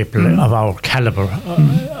other people of our calibre,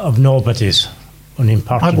 of nobodies,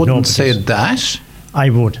 unimportant I wouldn't nobodies. say that.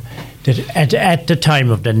 I would. That at the time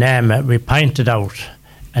of the NAMA, we pointed out,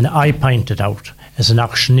 and I pointed out as an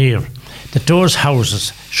auctioneer, that those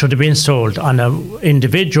houses should have been sold on an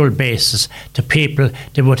individual basis to people.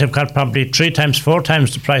 They would have got probably 3 times, 4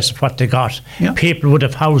 times the price of what they got. Yeah. People would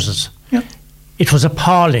have houses. Yeah. It was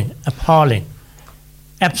appalling,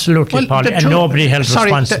 absolutely appalling, and nobody held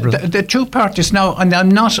responsible. The two parties now, and I'm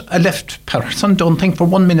not a left person, don't think for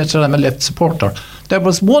 1 minute that I'm a left supporter. There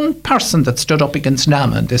was one person that stood up against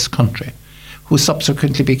NAMA in this country, who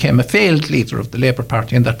subsequently became a failed leader of the Labour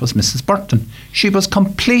Party, and that was Mrs. Burton. She was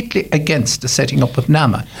completely against the setting up of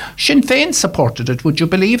NAMA. Sinn Féin supported it, would you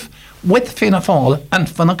believe, with Fianna Fáil and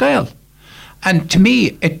Fine Gael. And to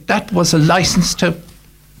me, that was a licence to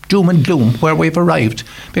doom and gloom where we've arrived,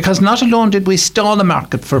 because not alone did we stall the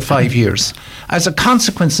market for 5 years, as a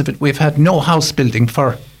consequence of it we've had no house building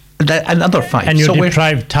for another 5. And you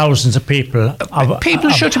deprived thousands of people of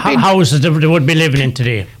should have been houses that they would be living in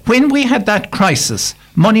today. When we had that crisis,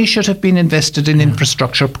 money should have been invested in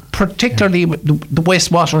infrastructure, particularly the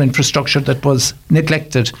wastewater infrastructure that was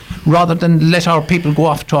neglected, rather than let our people go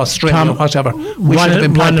off to Australia or whatever. One of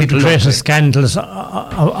the greatest scandals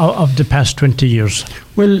of the past 20 years.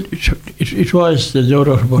 Well, it was the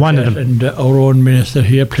one of them. And our own minister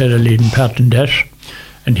here played a leading part in that.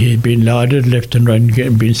 And he had been lauded left and right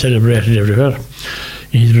and been celebrated everywhere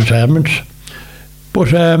in his retirement.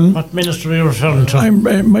 But what minister are you referring to? I'm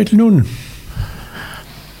Michael Noonan.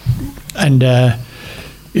 And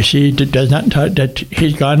you see, there's not that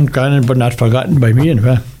he's gone but not forgotten by me,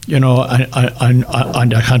 anyway. You know, on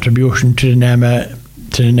their contribution to the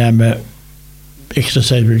NAMA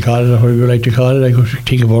exercise, we'll call it, or whatever we like to call it. I could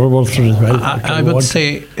think of other vultures as well. I would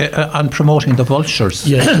say on promoting the vultures.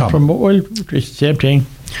 Yes, well, it's the same thing.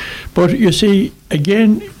 But you see,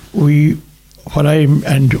 again, we've been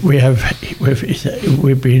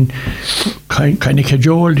kind of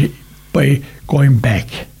cajoled by going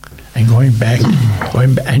back and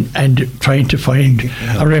trying to find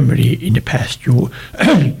a remedy in the past. You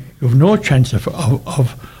have no chance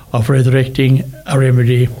of resurrecting a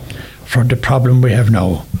remedy for the problem we have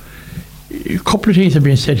now. A couple of things have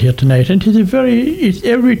been said here tonight, and it's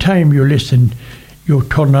every time you listen, you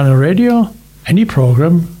turn on a radio, any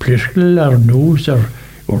program, political or news or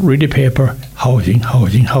read a paper, housing.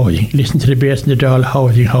 Listen to the bass and the doll,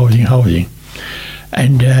 housing.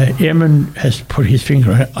 And Eamon has put his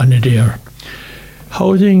finger on it there.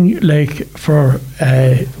 Housing,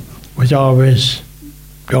 was always,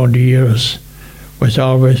 down the years, was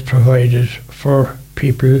always provided for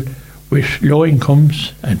people with low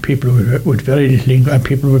incomes and people with very little income and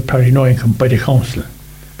people with probably no income by the council.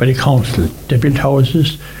 They built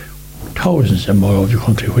houses, thousands of them all over the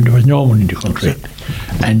country when there was no one in the country.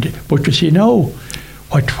 But you see now,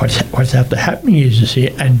 what's after happening is, you see,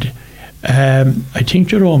 and I think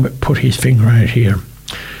Jerome put his finger on it here.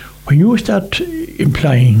 When you start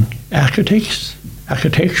employing architects,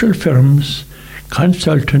 architectural firms,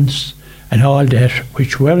 consultants, and all that,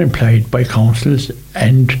 which were employed by councils,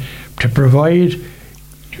 and to provide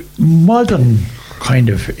modern kind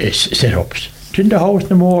of setups. In the house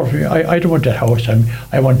no more. I don't want that house.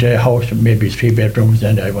 I want a house with maybe 3 bedrooms,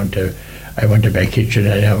 and I want a back kitchen,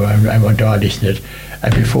 and I want all this and that.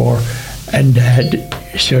 And before, And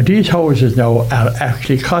so these houses now are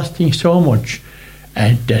actually costing so much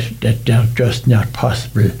that they're just not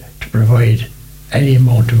possible to provide any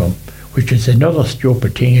amount of them, which is another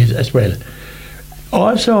stupid thing as well.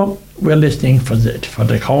 Also, we're listening for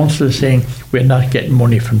the council saying we're not getting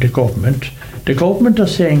money from the government. The government are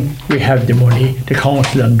saying we have the money, the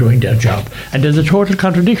council are doing their job. And there's a total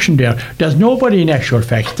contradiction there. There's nobody in actual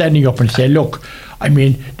fact standing up and saying, look, I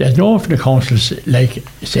mean, there's no one from the council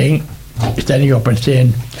standing up and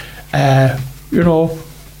saying,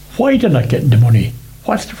 why they're not getting the money.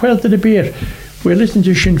 Where's the debate? We're listening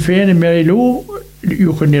to Sinn Féin and Mary Lou.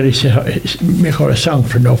 You could nearly make her a song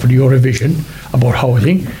for the Eurovision about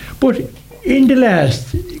housing. But in the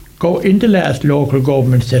last local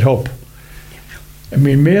government set up, I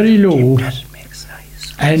mean, Mary Lou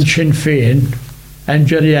and Sinn Féin and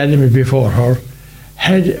Jerry Adams before her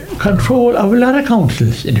had control of a lot of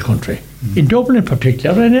councils in the country, in Dublin in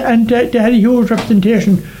particular, and they had a huge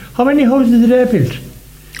representation. How many houses did they build?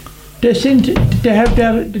 They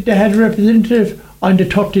had a representative on the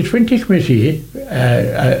 30-20 committee,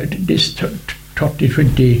 this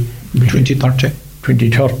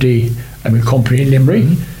 2030, I mean, company in Limerick.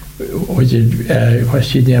 Was it,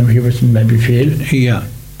 what's his name? He was maybe Phil. Yeah.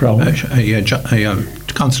 Brown.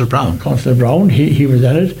 Councillor Brown. Councillor Brown, he was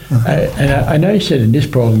at it. And I said in this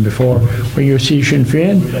programme before, when you see Sinn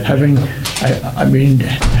Féin having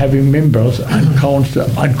members and council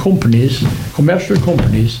and companies, commercial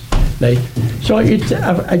companies, so it's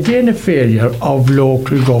again a failure of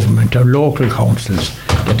local government, of local councils,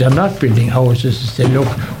 that they're not building houses and say, look,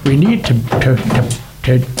 we need to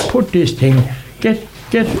put this thing, get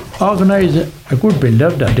organise a good builder.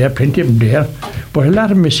 There are plenty of them there, but a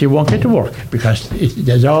lot of them you see won't get to work because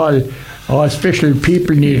there's all special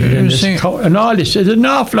people needed and all this. There's an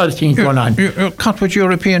awful lot of things going on. You're caught with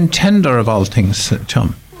European tender of all things,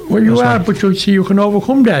 Tom. Well, you are, but you see, you can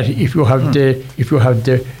overcome that if you have the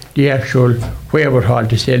actual wherewithal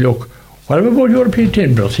to say, look, what about European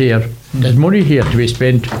tenders here? There's money here to be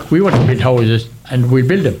spent. We want to build houses and we'll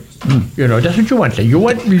build them. That's what you want. You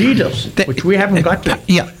want leaders, which we haven't got.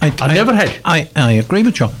 I never had. I agree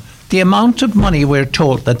with you. The amount of money we're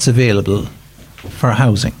told that's available for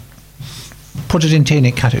housing, put it into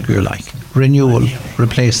any category like renewal,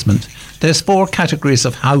 replacement. There's 4 categories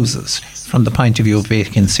of houses from the point of view of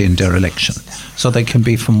vacancy and dereliction. So they can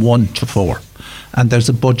be from 1 to 4. And there's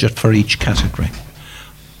a budget for each category.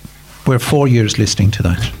 We're 4 years listening to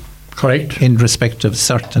that. Correct. In respect of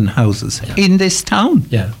certain houses in this town.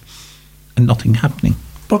 Yeah. And nothing happening.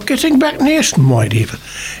 But getting back nationwide even,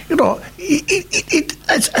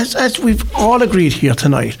 as we've all agreed here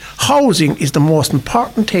tonight, housing is the most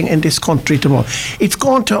important thing in this country tomorrow. It's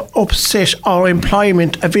going to upset our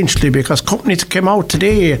employment eventually because companies came out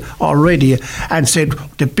today already and said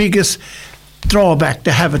the biggest drawback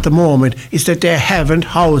they have at the moment is that they haven't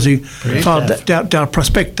housing for their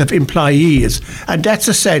prospective employees, and that's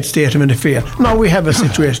a sad state of affair. Now we have a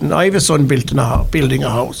situation. I have a son building a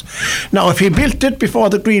house. Now if he built it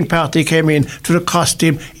before the Green Party came in, it would have cost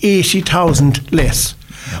him 80,000 less.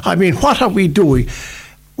 I mean, what are we doing?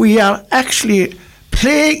 We are actually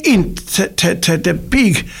playing into the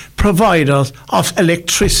big providers of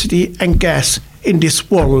electricity and gas in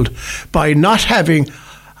this world by not having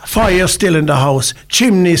fire still in the house,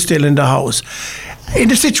 chimney still in the house. In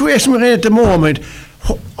the situation we're in at the moment,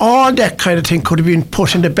 all that kind of thing could have been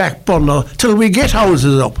put in the back burner till we get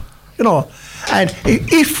houses up, And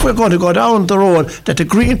if we're going to go down the road that the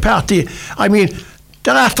Green Party, I mean,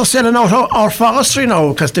 they're after selling out our forestry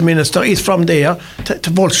now because the minister is from there, to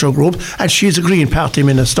Vulture Group, and she's a Green Party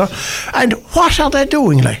minister. And what are they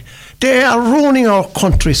doing? They are ruining our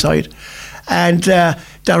countryside, and they're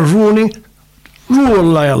ruining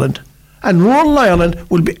rural Ireland. And rural Ireland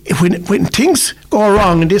will be, when things go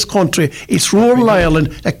wrong in this country, it's rural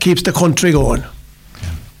Ireland that keeps the country going.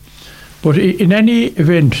 But in any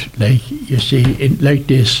event, you see, like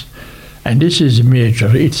this, and this is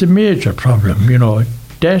it's a major problem,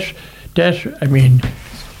 that, I mean,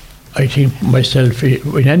 I think myself,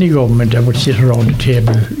 in any government, I would sit around the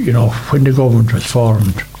table, when the government was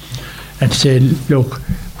formed, and say, look,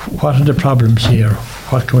 what are the problems here?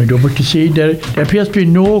 What can we do? But you see, there appears to be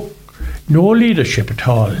no leadership at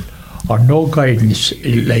all, or no guidance,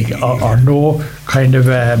 or no kind of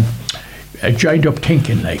joined up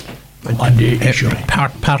thinking, on the issue.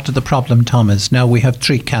 Part of the problem, Tom, is now we have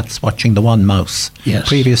 3 cats watching the 1 mouse. Yes.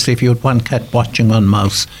 Previously, if you had 1 cat watching 1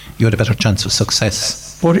 mouse, you had a better chance of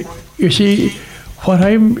success. But you see, what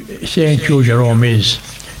I'm saying to you, Jerome, is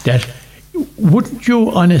that wouldn't you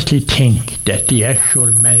honestly think that the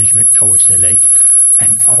actual management now is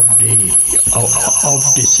and of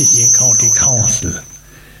the city and county council.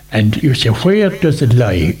 And you say, where does it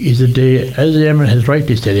lie? Is it as Eamon has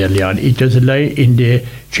rightly said earlier on, does it lie in the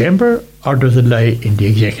chamber or does it lie in the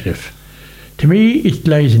executive? To me, it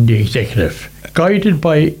lies in the executive, guided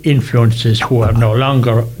by influences who are no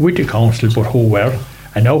longer with the council but who were,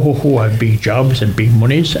 and now who have big jobs and big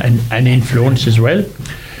monies and influence as well.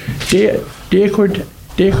 They could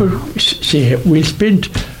say, we'll spend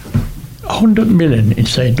 100 million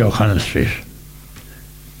inside O'Connell Street,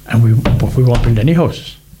 but we won't build any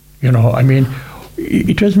houses. You know, I mean,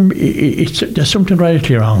 there's something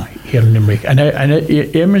radically wrong here in Limerick. And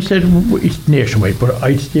Eamon said it's nationwide, but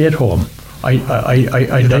I'd stay at home.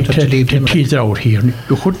 I'd like to tease it out here.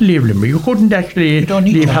 You couldn't leave Limerick. You couldn't actually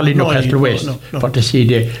leave Newcastle West for to see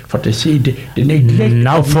the neglect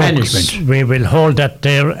now, of folks, management. We will hold that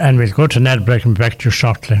there and we'll go to an ad break and back to you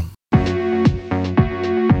shortly.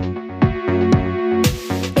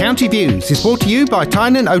 County Views is brought to you by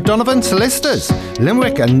Tynan O'Donovan Solicitors,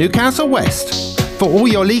 Limerick and Newcastle West. For all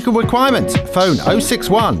your legal requirements, phone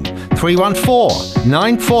 061 314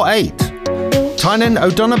 948. Tynan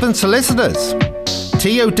O'Donovan Solicitors,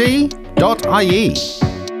 tod.ie.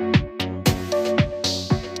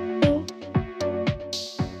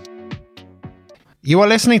 You are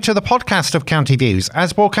listening to the podcast of County Views,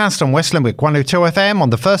 as broadcast on West Limerick 102 FM on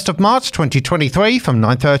the 1st of March 2023 from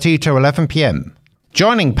 9:30 to 11 p.m.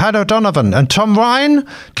 Joining Pat O'Donovan and Tom Ryan,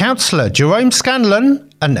 Councillor Jerome Scanlon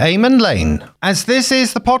and Eamon Lane. As this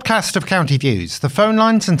is the podcast of County Views, the phone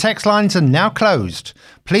lines and text lines are now closed.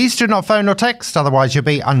 Please do not phone or text, otherwise you'll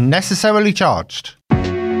be unnecessarily charged.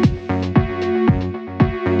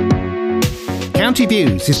 County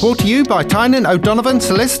Views is brought to you by Tynan O'Donovan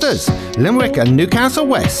Solicitors, Limerick and Newcastle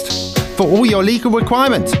West. For all your legal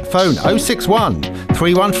requirements, phone 061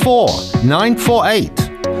 314 948.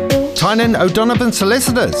 Tynan O'Donovan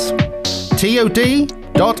Solicitors,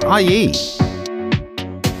 tod.ie.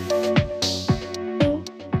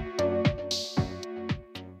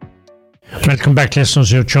 Welcome back,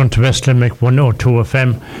 listeners. You're tuned to West Limerick 102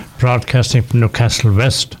 FM, broadcasting from Newcastle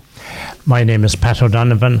West. My name is Pat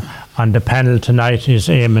O'Donovan. On the panel tonight is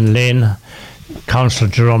Eamon Lane, Councillor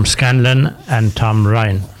Jerome Scanlon and Tom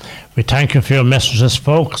Ryan. We thank you for your messages,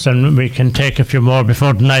 folks, and we can take a few more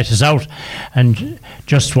before the night is out. And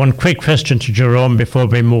just one quick question to Jerome before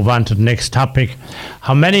we move on to the next topic.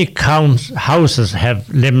 How many houses have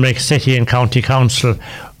Limerick City and County Council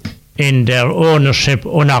in their ownership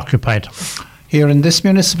unoccupied? Here in this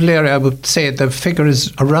municipal area, I would say the figure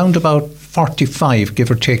is around about 45, give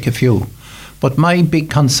or take a few. But my big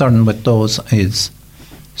concern with those is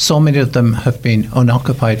so many of them have been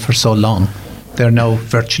unoccupied for so long. They're now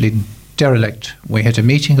virtually derelict. We had a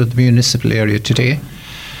meeting of the municipal area today,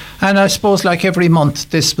 and I suppose like every month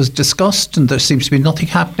this was discussed and there seems to be nothing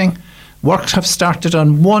happening. Works have started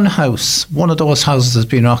on one house. One of those houses has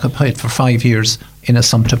been occupied for 5 years in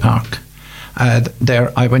Assumpta Park.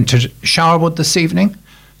 I went to Sharwood this evening.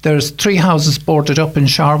 There's 3 houses boarded up in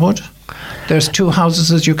Sharwood. There's 2 houses,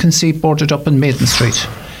 as you can see, boarded up in Maiden Street.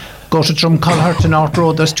 Go to Drumcollher to North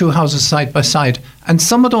Road, there's 2 houses side by side. And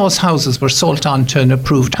some of those houses were sold on to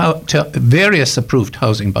to various approved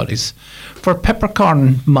housing bodies for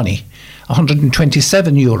peppercorn money,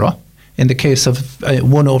 €127 in the case of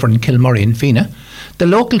one over in Kilmurray in Fina. The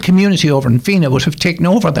local community over in Fina would have taken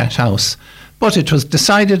over that house, but it was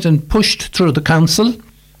decided and pushed through the council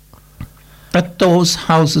that those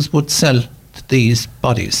houses would sell to these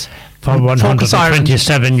bodies. For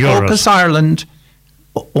 €127. Focus Ireland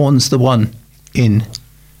owns the one in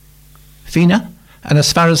Fina, and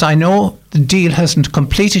as far as I know, the deal hasn't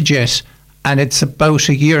completed yet, and it's about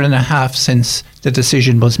a year and a half since the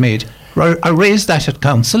decision was made. I raised that at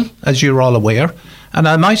council, as you're all aware, and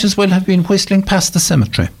I might as well have been whistling past the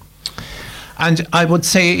cemetery. And I would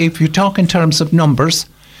say, if you talk in terms of numbers,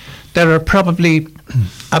 there are probably,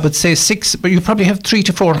 I would say 6, but you probably have 300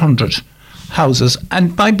 to 400 houses,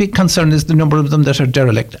 and my big concern is the number of them that are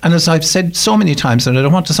derelict. And as I've said so many times, and I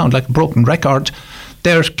don't want to sound like a broken record,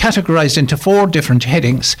 they're categorised into 4 different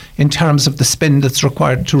headings in terms of the spend that's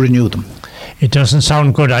required to renew them. It doesn't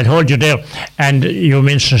sound good. I'll hold you there. And you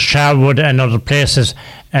mentioned Sharwood and other places,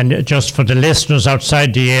 and just for the listeners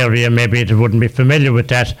outside the area, maybe they wouldn't be familiar with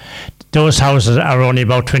that, those houses are only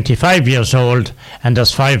about 25 years old, and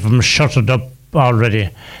there's 5 of them shuttered up already.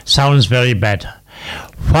 Sounds very bad.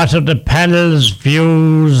 What are the panel's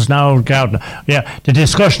views now, Gardner? Yeah, the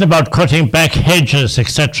discussion about cutting back hedges,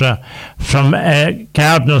 etc. From a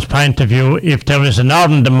gardener's point of view, if there is an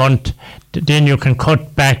order month, then you can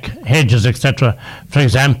cut back hedges, etc. For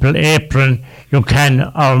example, April you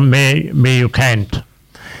can, or May you can't.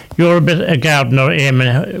 You're a bit a gardener,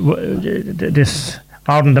 Eamon, this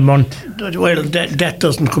out in the month. Well, that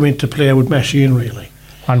doesn't come into play with machine, really.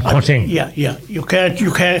 On cutting? Yeah. You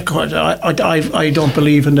can't cut. I don't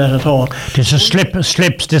believe in that at all. This is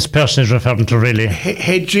slips this person is referring to, really.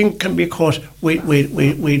 Hedging can be cut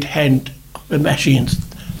with hand machines,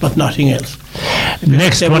 but nothing else.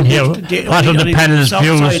 Next one here. What are the panel's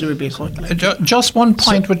views? Just one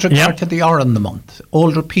point with regard to the hour in the month.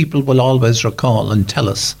 Older people will always recall and tell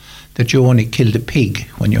us that you only killed a pig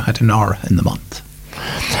when you had an hour in the month.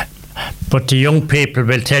 But the young people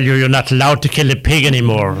will tell you you're not allowed to kill a pig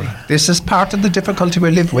anymore. This is part of the difficulty we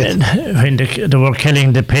live with. When they were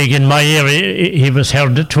killing the pig in my area, he was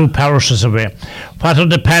held 2 parishes away. What are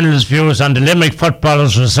the panel's views on the Limerick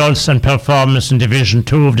footballers' results and performance in Division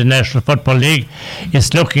 2 of the National Football League?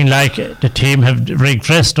 It's looking like the team have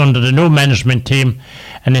regressed under the new management team,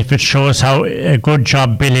 and if it shows how a good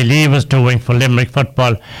job Billy Lee was doing for Limerick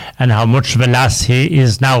football and how much of a lass he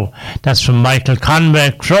is now. That's from Michael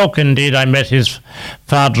Conway. Croke, indeed, I met his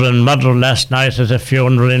father and mother last night at a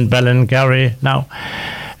funeral in Ballingarry now,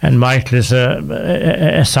 and Michael is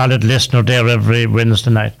a solid listener there every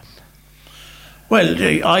Wednesday night. Well,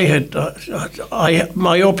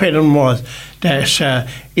 my opinion was that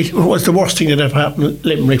it was the worst thing that ever happened to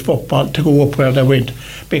Limerick football to go up where they went,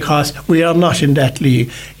 because we are not in that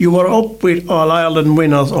league. You were up with All-Ireland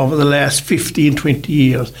winners over the last 15, 20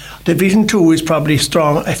 years. Division 2 is probably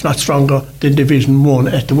strong, if not stronger, than Division 1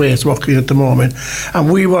 at the way it's working at the moment.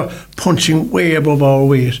 And we were punching way above our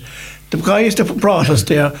weight. The guys that brought us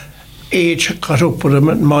there, age caught up with them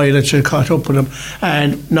and mileage had caught up with them,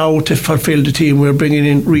 and now to fulfil the team we're bringing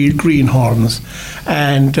in real greenhorns,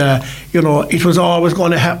 and it was always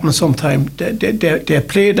going to happen sometime. They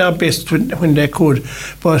played their best when they could,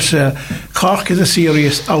 but Cork is a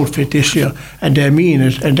serious outfit this year and they mean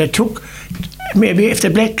it, and they took, maybe if they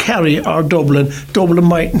played Kerry or Dublin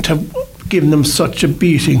mightn't have given them such a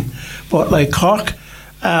beating, but like Cork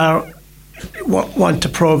want to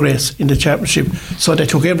progress in the championship, so they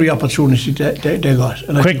took every opportunity they got.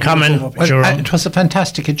 And quick comment. It was a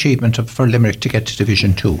fantastic achievement for Limerick to get to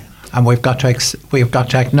Division 2, and we've got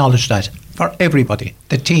to acknowledge that for everybody,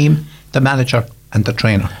 the team, the manager and the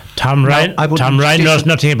trainer. Tom Ryan knows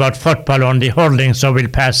nothing about football, only hurling, so we'll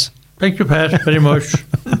pass. Thank you, Pat, very much.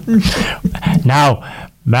 Now,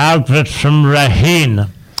 Margaret from Raheen.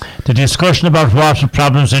 The discussion about water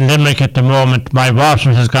problems in Limerick at the moment, my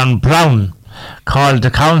water has gone brown. Called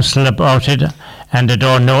the council about it, and they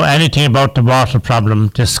don't know anything about the water problem.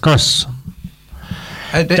 Discuss.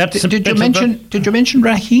 Did you mention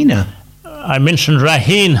Rahina? I mentioned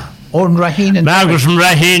Raheen. Oh, Raheen. Margaret from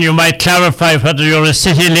Raheen, you might clarify whether you're a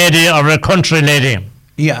city lady or a country lady.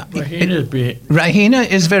 Yeah. Rahina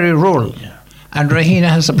is very rural. Yeah. And Rahina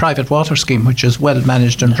has a private water scheme which is well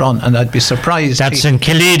managed and run, and I'd be surprised. That's in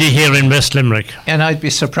Killeedy here in West Limerick. And I'd be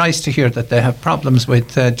surprised to hear that they have problems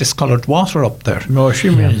with discoloured water up there. No, she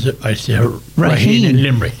means I say Raheen in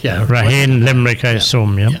Limerick. Yeah, Raheen, Limerick, I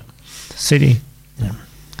assume. Yeah. City. Yeah.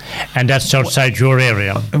 And that's outside your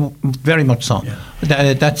area. Very much so. Yeah.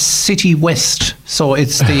 That's City West, so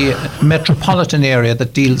it's the metropolitan area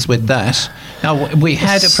that deals with that. Now we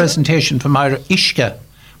had a presentation from our Ishka,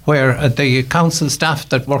 where the council staff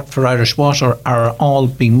that work for Irish Water are all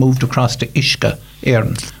being moved across to Ishka,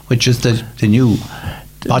 Éireann, which is the new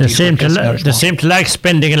body. They seem to like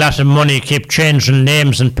spending a lot of money, keep changing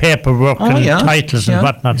names and paperwork and titles and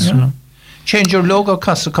whatnot. Yeah. You know. Change your logo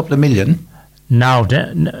costs a couple of million. Now,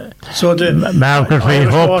 so Margaret,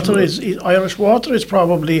 Irish Water is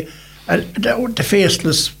probably the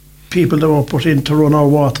faceless people that were put in to run our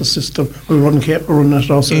water system. We run it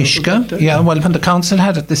ourselves. Ishka, yeah. Well, when the council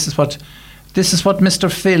had it, this is what Mr.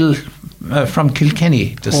 Phil from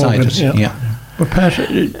Kilkenny decided. Yeah. But Pat,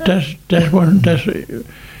 that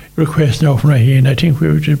request now from Raheen, I think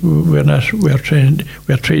we're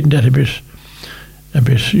treating that a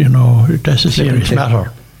bit. You know, that's a serious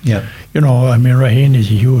matter. Yeah. You know, I mean, Raheen is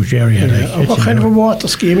a huge area. Yeah. What kind of a water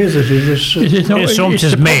scheme is it? It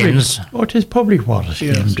is public water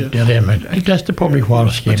scheme. Yes. That's the public water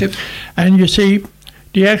scheme. And you see,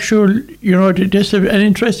 the actual, you know, an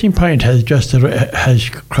interesting point has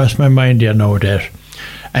crossed my mind there now there.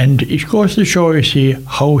 And it goes to show, you see,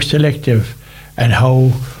 how selective and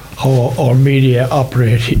how our media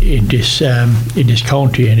operate in this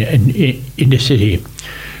county and in the city.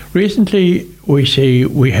 Recently, we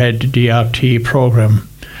had the RT program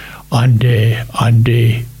on the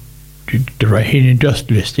Raheen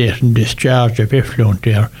Industrial Estate and discharge of effluent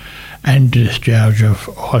there, and discharge of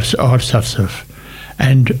all sorts of,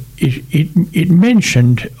 and it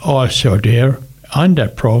mentioned also there on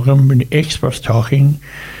that program when experts talking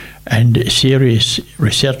and serious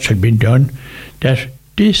research had been done, that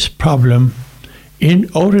this problem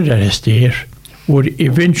out of that estate would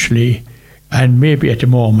eventually, and maybe at the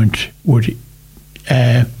moment, would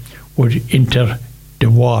enter the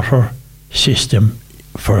water system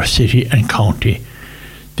for city and county.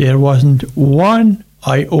 There wasn't one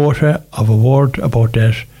iota of a word about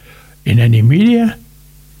that in any media,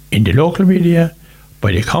 in the local media,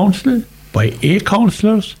 by the council, by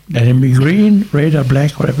councillors, let them be green, red or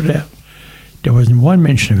black, whatever they are. There wasn't one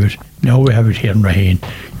mention of it. Now we have it here in Raheen.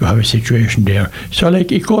 You have a situation there. So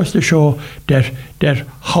like it goes to show that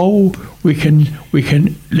how we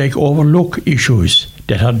can like overlook issues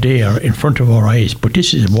that are there in front of our eyes. But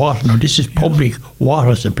this is water now. This is public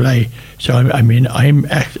water supply. So I mean, I'm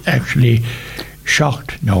actually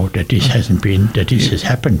shocked now that this has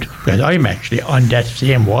happened, because I'm actually on that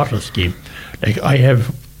same water scheme. Like I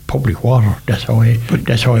have public water. That's how I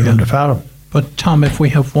run the farm. But Tom, if we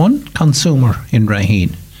have one consumer in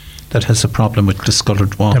Raheen that has a problem with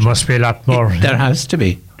discoloured water, there must be a lot more. There has to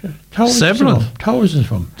be. Thousands of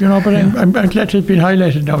them. You know, but I'm glad it's been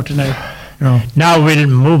highlighted now tonight. You know. Now we'll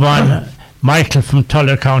move on. Michael from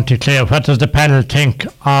Tulla, County Clare, what does the panel think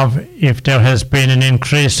of if there has been an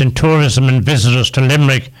increase in tourism and visitors to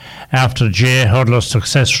Limerick after GAA Hurler's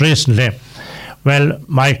success recently? Well,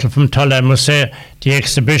 Michael from Tulla, I must say, the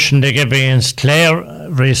exhibition they gave against Clare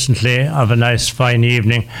recently of a nice fine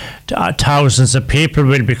evening, thousands of people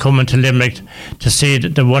will be coming to Limerick to see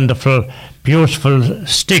the wonderful, beautiful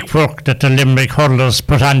stick work that the Limerick hurlers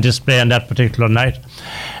put on display on that particular night.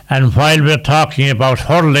 And while we're talking about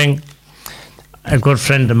hurling, a good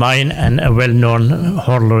friend of mine and a well-known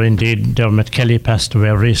hurler indeed, Dermot Kelly, passed away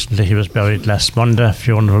recently. He was buried last Monday,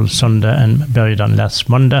 funeral Sunday, and buried on last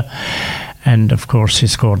Monday. And of course he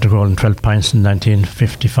scored the goal in 12 points in the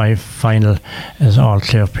 1955 final, as all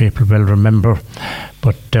Clare people will remember.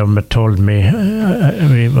 But Dermot told me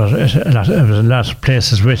we were at a lot of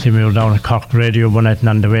places with him. We were down at Cork Radio one night, and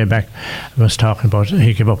on the way back I was talking about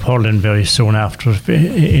he gave up hurling very soon after,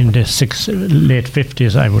 in the late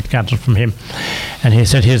 50s, I would gather from him. And he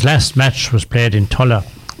said his last match was played in Tulla,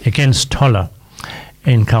 against Tulla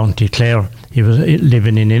in County Clare. He was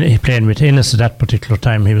playing with Innis at that particular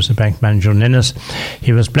time. He was the bank manager in Innis.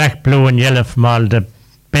 He was black, blue and yellow from all the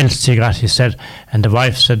belts he got, he said. And the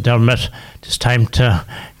wife said, Dermot, it's time to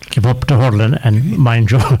give up the hurling and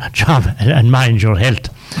mind your job and mind your health.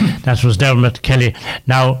 That was Dermot Kelly.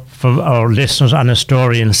 Now, for our listeners on a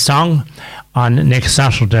story in song, on next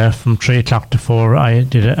Saturday from 3 o'clock to 4, I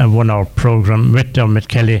did a 1-hour programme with Dermot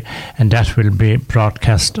Kelly, and that will be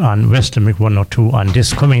broadcast on West Limerick 102 on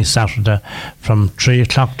this coming Saturday from 3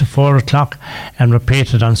 o'clock to 4 o'clock, and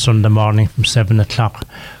repeated on Sunday morning from 7 o'clock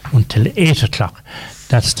until 8 o'clock.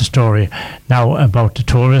 That's the story. Now about the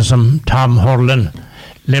tourism, Tom, hurling,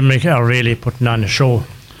 Limerick are really putting on a show.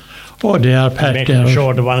 Oh, they are, Pat. Making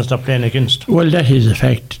sure the ones they're playing against. Well, that is a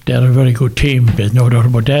fact. They're a very good team. There's no doubt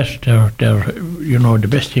about that. They're the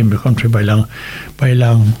best team in the country by a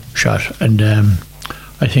long shot. And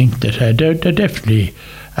I think that they definitely,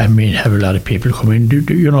 have a lot of people come in.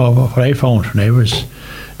 What I found when I was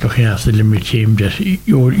looking after the Limerick team, that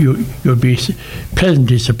you'd be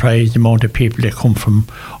pleasantly surprised the amount of people that come from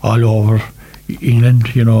all over England,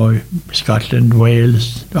 Scotland,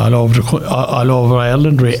 Wales, all over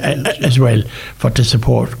Ireland as well, to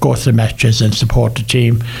support, go to the matches and support the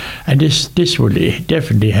team. And this will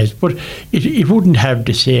definitely has, but it wouldn't have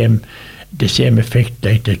the same effect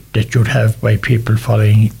that you'd have by people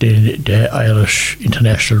following the Irish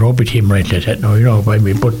international rugby team right like that.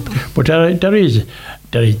 But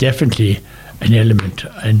there is definitely an element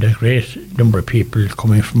and a great number of people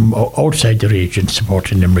coming from outside the region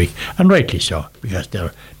supporting Limerick, and rightly so, because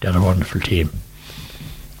they're a wonderful team.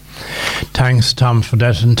 Thanks, Tom, for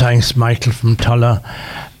that, and thanks, Michael from Tulla.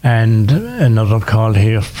 And another call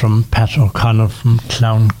here from Pat O'Connor from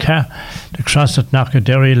Clownca. The cross at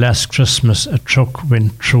Knockaderry last Christmas, a truck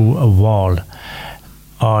went through a wall.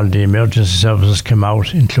 All the emergency services came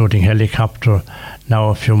out, including helicopter. Now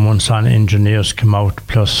a few months on, engineers come out,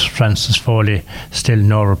 plus Francis Foley. Still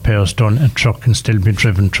no repairs done. A truck can still be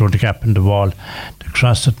driven through the gap in the wall. The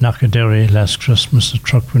cross at Knockaderry last Christmas, a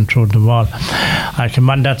truck went through the wall. I came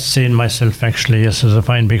on that scene myself, actually. Yes, there's a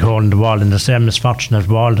fine big hole in the wall, and the same misfortunate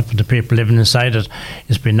wall for the people living inside it.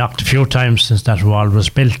 It's been knocked a few times since that wall was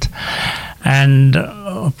built. And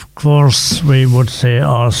of course we would say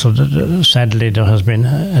also that sadly there has been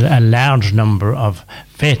a large number of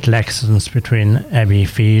fatal accidents between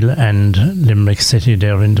Abbeyfield and Limerick City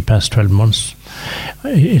there in the past 12 months.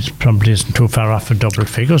 It probably isn't too far off of double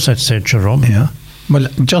figures, I'd say, Jerome. Yeah. Well,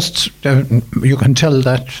 just you can tell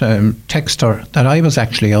that texter that I was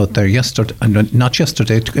actually out there yesterday, not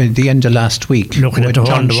yesterday, at the end of last week, looking at the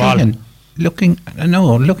hole in the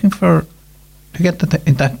wall, looking for to get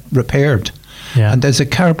that repaired. Yeah. And there's a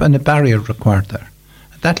curb and a barrier required there.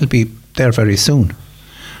 That'll be there very soon.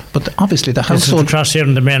 But obviously the household... This is across here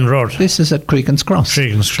on the main road. This is at Cregan's Cross.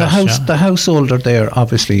 Cregan's Cross, The householder there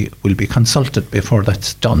obviously will be consulted before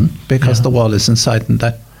that's done, because the wall is inside in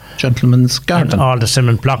that gentleman's garden. And all the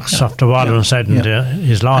cement blocks off the wall inside in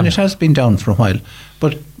his lawn. And it has been down for a while.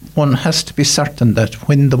 But one has to be certain that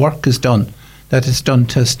when the work is done, that it's done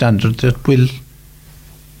to a standard that will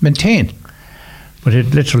maintain. But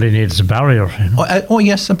it literally needs a barrier. You know? Oh,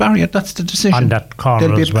 yes, a barrier. That's the decision. On that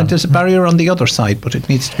corner as well. And there's a barrier on the other side, but it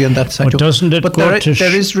needs to be on that side. But doesn't it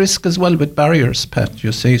there is risk as well with barriers, Pat,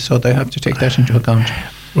 you see, so they have to take that into account.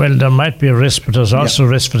 Well, there might be a risk, but there's also a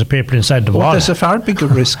risk for the people inside the wall. There's a far bigger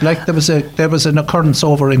risk. Like there was an occurrence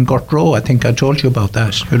over in Gurtrow. I think I told you about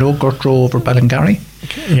that. You know, Gurtrow over Ballingarry,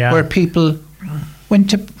 where people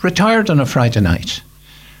retired on a Friday night,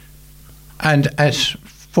 and at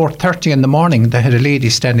 4:30 in the morning, they had a lady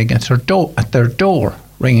standing at their door,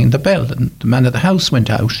 ringing the bell, and the man of the house went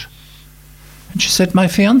out, and she said, "My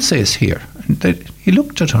fiancé is here." And he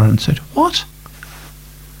looked at her and said, "What?"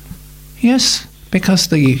 Yes, because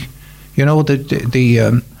the codes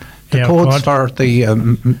for the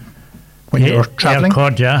when you're travelling.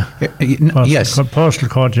 Code, Yes. Postal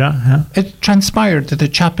code, yeah. It transpired that a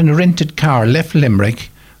chap in a rented car left Limerick,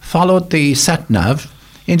 followed the sat-nav,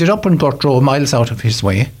 ended up in Gurtrow, miles out of his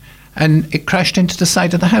way, and it crashed into the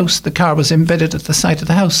side of the house. The car was embedded at the side of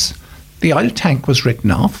the house. The oil tank was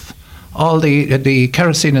written off. All the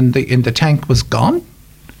kerosene in the tank was gone,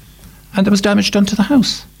 and there was damage done to the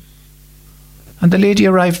house. And the lady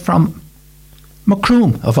arrived from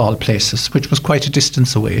Macroom, of all places, which was quite a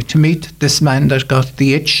distance away, to meet this man that got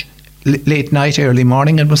the itch late night, early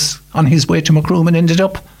morning, and was on his way to Macroom and ended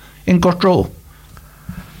up in Gurtrow.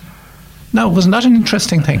 Now, wasn't that an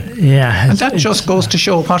interesting thing? Yeah. And that just goes to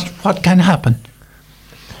show what can happen.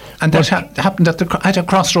 And that happened at a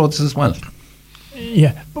crossroads as well.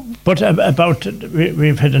 Yeah, but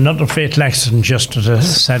we've had another fatal accident just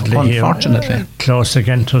sadly unfortunately here, close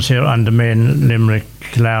again to us here on the main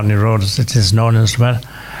Limerick-Killarney road, as it is known as well.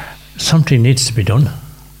 Something needs to be done.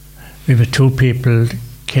 We've had 2 people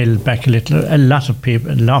killed back an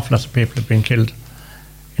awful lot of people have been killed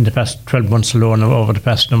in the past 12 months alone, over the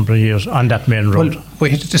past number of years on that main road. Well, we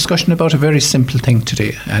had a discussion about a very simple thing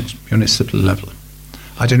today at municipal level.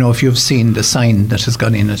 I don't know if you've seen the sign that has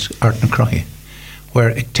gone in at Ardnacrohi, where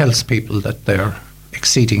it tells people that they're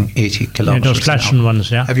exceeding 80 kilometres. Those flashing ones,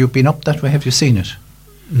 yeah. Have you been up that way? Have you seen it?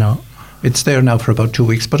 No. It's there now for about 2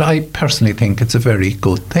 weeks, but I personally think it's a very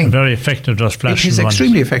good thing. Very effective, those flashing ones. It is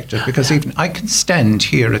extremely effective, because even I can stand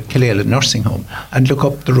here at Killeala Nursing Home and look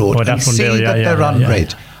up the road and see that they're on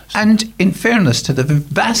red. And in fairness to the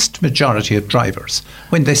vast majority of drivers,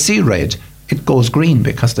 when they see red, it goes green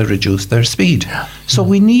because they reduce their speed. So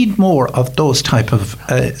we need more of those type of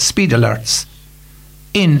speed alerts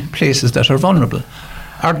in places that are vulnerable.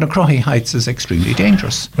 Ardnacrohi Heights is extremely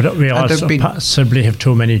dangerous. But we also possibly have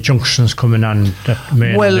too many junctions coming on that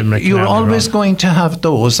main Limerick. You're always going to have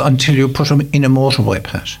those until you put them in a motorway,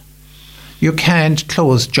 Pat. You can't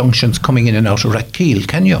close junctions coming in and out of Rathkeale,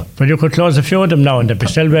 can you? But you could close a few of them now, and they'd be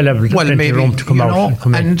still available. Plenty room to come out and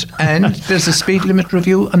come in. And there's a speed limit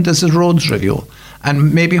review and there's a roads review.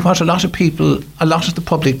 And maybe what a lot of the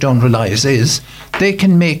public don't realise is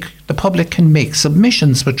the public can make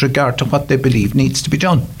submissions with regard to what they believe needs to be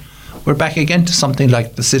done. We're back again to something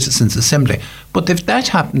like the Citizens' Assembly. But if that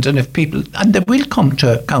happened, and if people, and they will come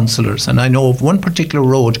to councillors, and I know of one particular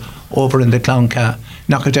road over in the Clonca,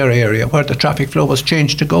 Knockadera area, where the traffic flow was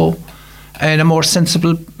changed to go in a more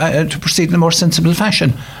sensible, to proceed in a more sensible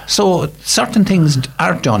fashion. So certain things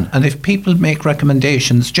are done, and if people make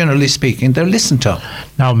recommendations, generally speaking, they're listened to.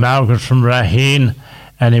 Now, Margaret from Raheen,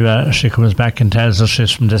 anyway, she comes back and tells us she's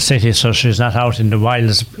from the city, so she's not out in the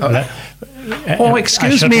wilds.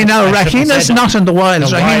 Excuse me now, Raheen is not in the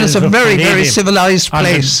wilds. Raheen is a very, very civilised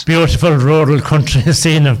place. Beautiful rural country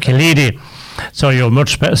scene of Killeedy. So you're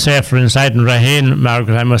much safer inside in Raheen,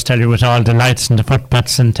 Margaret, I must tell you, with all the lights and the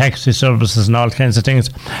footpaths and taxi services and all kinds of things.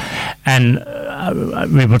 And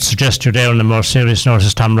we would suggest you there on a more serious note,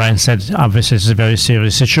 as Tom Ryan said, obviously it's a very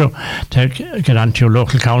serious issue, to get on to your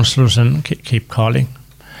local councillors and keep calling.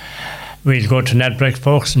 We'll go to net break,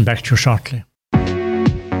 folks, and back to you shortly.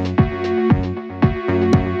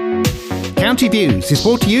 County Views is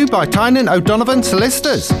brought to you by Tynan O'Donovan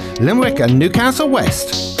Solicitors, Limerick and Newcastle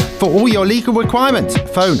West. For all your legal requirements,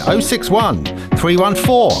 phone 061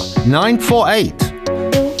 314 948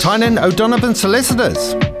 Tynan O'Donovan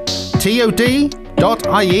Solicitors,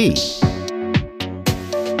 tod.ie.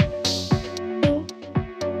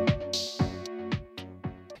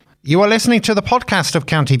 You are listening to the podcast of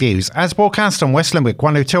County Views, as broadcast on West Limerick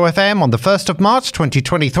 102 FM on the 1st of March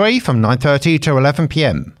 2023 from 9:30 to 11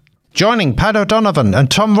 p.m. Joining Pat O'Donovan and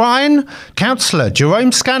Tom Ryan, Councillor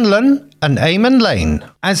Jerome Scanlon and Eamon Lane.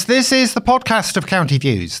 As this is the podcast of County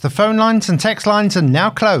Views, the phone lines and text lines are now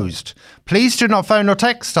closed. Please do not phone or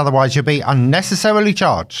text, otherwise you'll be unnecessarily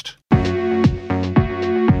charged.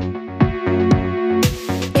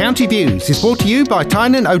 County Views is brought to you by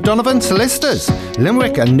Tynan O'Donovan Solicitors,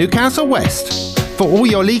 Limerick and Newcastle West. For all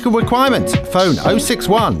your legal requirements, phone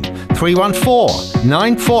 061 314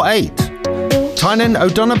 948. Tynan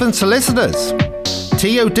O'Donovan Solicitors,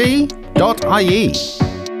 tod.ie.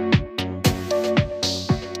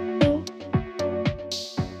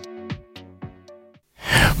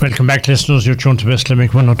 Welcome back, listeners. You're tuned to West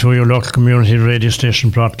Limerick 102, your local community radio station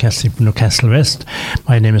broadcasting from Newcastle West.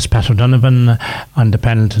 My name is Pat O'Donovan. On the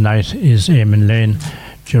panel tonight is Eamon Lane,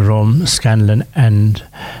 Jerome Scanlon and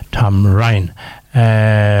Tom Ryan.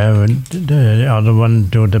 The other one,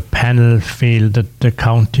 do the panel feel that the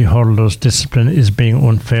county hurlers' discipline is being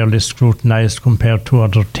unfairly scrutinised compared to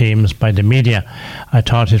other teams by the media? I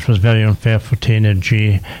thought it was very unfair for Tina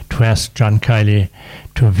G to ask John Kiley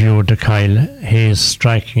to view the Kyle Hayes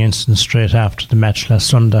striking incident straight after the match last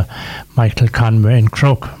Sunday. Michael Conway in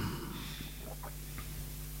Croke.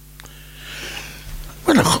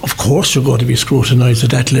 Well, of course you're going to be scrutinised at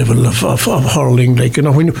that level of hurling. Like, you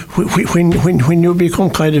know, when you become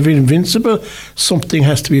kind of invincible, something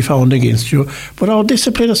has to be found against you. But our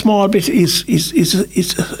discipline a small bit is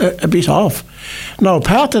a bit off. Now,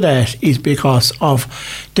 part of that is because of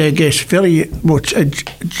they get very much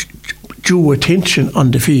due attention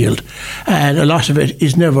on the field, and a lot of it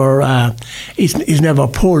is never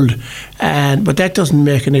pulled. But that doesn't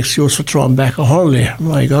make an excuse for throwing back a hurley.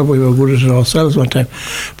 My God, we were good at it ourselves one time.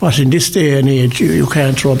 But in this day and age, you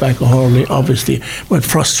can't throw back a hurley, obviously. But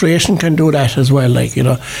frustration can do that as well. Like, you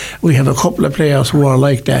know, we have a couple of players who are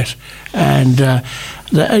like that, and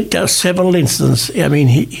there are several instances. I mean,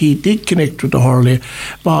 he did connect with the hurley,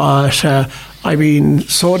 but I mean,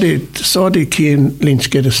 so did Cian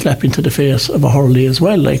Lynch get a slap into the face of a hurley as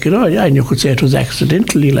well, like, you know, and you could say it was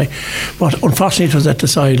accidentally, like, but unfortunately it was at the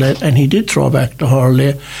sideline, and he did throw back the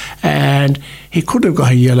hurley, and he could have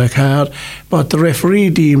got a yellow card, but the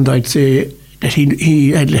referee deemed, I'd say, that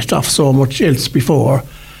he had let off so much else before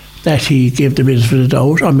that he gave the benefit of the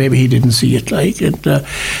doubt, or maybe he didn't see it, like, and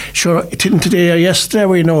sure, today or yesterday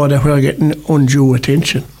we know that we're getting undue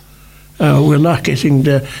attention. We're not getting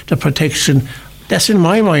the protection, that's in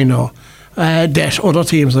my mind now, that other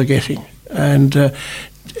teams are getting. And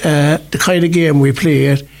the kind of game we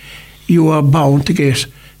play, you are bound to get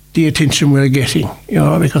the attention we're getting, you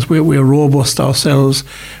know, because we're robust ourselves,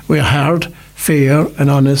 we're hard, fair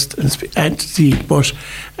and honest and deep, but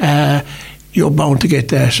you're bound to get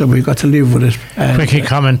that, and we've got to live with it. Quick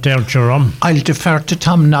comment there, Jerome. I'll defer to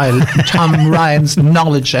Tom Ryan's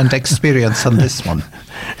knowledge and experience on this one.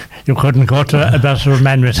 You couldn't go to a better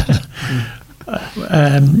man with it.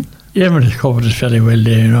 Eamon has covered it very well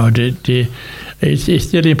there. You know,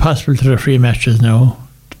 it's nearly impossible to referee matches now.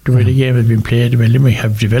 The way the game has been played, well, we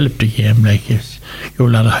have developed the game. Like, you have a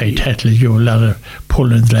lot of high tackles, you have a lot of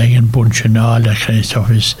pulling, dragging, bunching, all that kind of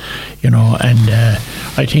stuff is, you know. And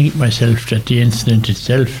I think myself that the incident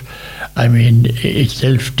itself, I mean,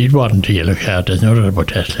 itself did warrant a yellow card. There's no doubt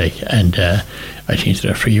about that. Like, and I think the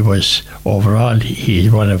referee was overall, he's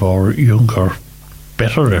one of our younger,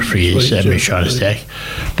 better referees, Michelle Stack.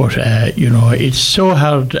 But you know, it's so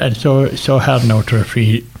hard and so hard now to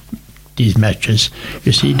referee these matches.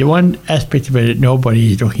 You see, the one aspect of it that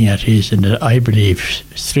nobody is looking at is, and I believe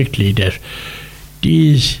strictly, that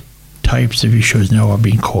these types of issues now are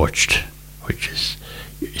being coached, which is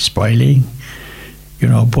spoiling, you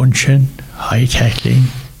know, bunching, high tackling,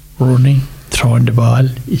 running, throwing the ball.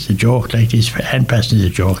 It's a joke, like this hand passing is a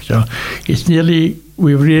joke. So it's nearly,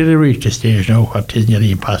 we've really reached a stage now where it is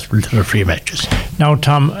nearly impossible to referee matches. Now,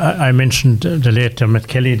 Tom, I mentioned the late Dermot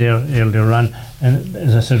Kelly there earlier on, and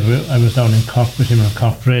as I said, I was down in Cork with him on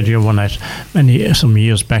Cork Radio one night some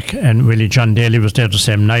years back, and Willie John Daly was there the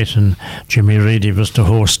same night, and Jimmy Reedy was the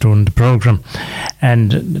host on the programme,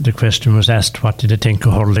 and the question was asked, what did they think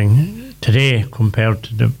of hurling today compared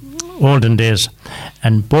to the olden days?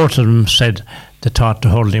 And both of them said they thought the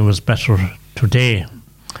hurling was better today.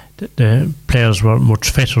 The players were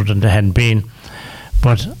much fitter than they had been,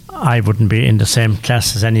 But I wouldn't be in the same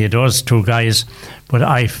class as any of those two guys. But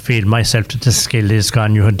I feel myself that the skill is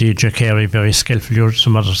gone. You had DJ Carey, very skillful. You had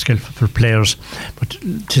some other skillful players. But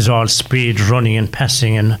it is all speed, running and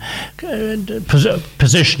passing and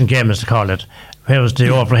position game, as they call it. Whereas the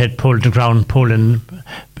overhead pull, the ground pull and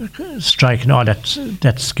striking, all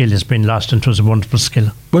that skill has been lost, and it was a wonderful skill.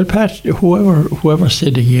 Well, Pat, whoever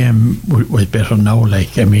said the game was better now,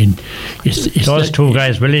 like, I mean, it's those two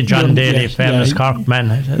guys, Willie John Daly, famous Cork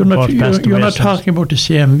man. You're not talking about the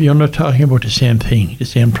same. You're not talking about the same thing, the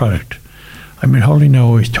same product. I mean, Hurley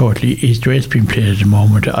now is the way it's being played at the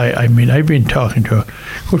moment. I mean, I've been talking to a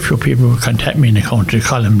good few people who contact me in the county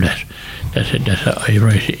column that I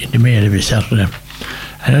write in the Mail every Saturday,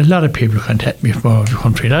 and a lot of people contact me from all over the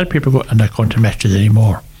country. A lot of people are not going to matches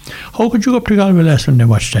anymore. How could you go up to Galway last Sunday and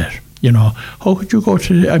watch that? You know, how could you go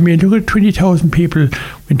to? I mean, look at 20,000 people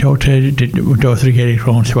went out to the Gaelic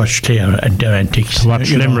grounds to watch Clare and their antics. To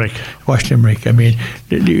watch Limerick. Watch Limerick. I mean,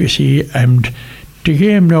 you see, and the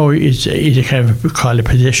game now is a kind of called a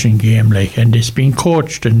possession game, like, and it's being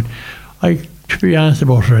coached. And to be honest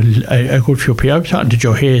about it, a good few people. I was talking to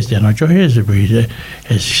Joe Hayes then. Joe Hayes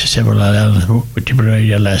has several islands with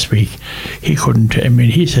Tipperary last week. He couldn't. I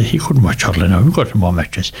mean, he said he couldn't watch hurling now. We've got some more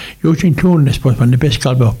matches. Eugene Toon, I suppose, one of the best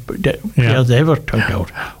Galway players they ever took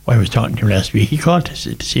out. I was talking to him last week. He called to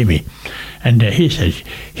see me, and he said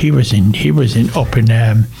he was up in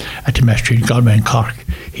at the match between Galway and Cork.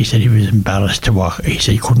 He said he was embarrassed to walk. He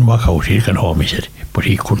said he couldn't walk out. He'd gone home. He said, but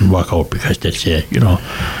he couldn't walk out because that's I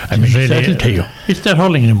mean, really, that'll tell you. It's not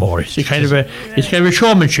hurling anymore. It's kind of a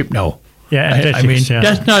showmanship now. Yeah, I mean,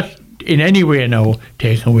 that's not in any way now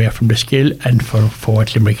taken away from the skill and for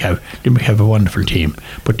what Limerick have. Limerick have a wonderful team,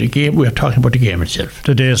 but the game, we are talking about the game itself.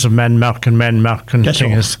 The days of men marking thing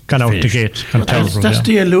has gone out the gate. That's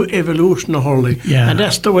the evolution of hurling, and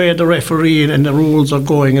that's the way the refereeing and the rules are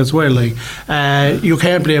going as well. Like, you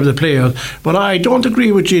can't blame the players, but I don't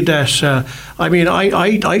agree with you that. I mean,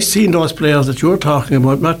 I've seen those players that you're talking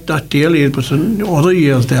about, not daily, but in other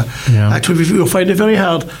years there. Yeah. Actually, you find it very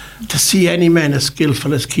hard to see any man as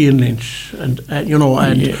skillful as Cian Lynch, and I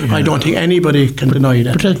don't think anybody can deny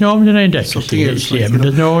that. But there's no one denying that. Something else, but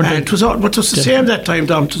it was the same that time,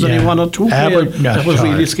 Dom. It was only one or two players that was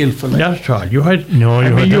really skillful. That's all. You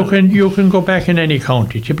can go back in any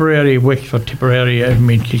county, Tipperary, Wexford, Tipperary. I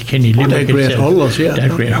mean, Kilkenny, Limerick. They're great hurlers, They're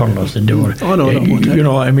great hurlers, and they were. You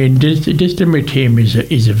know, I mean, this Limerick team is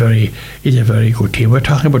a very good team. We're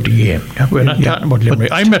talking about the game. We're not talking about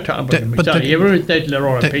Limerick. I'm not talking about Limerick. Sorry, everyone's entitled their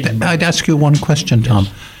own opinion. I'd ask you one question, Tom.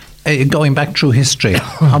 Going back through history,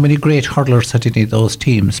 how many great hurlers had any of those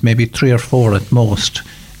teams? Maybe 3 or 4 at most.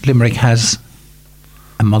 Limerick has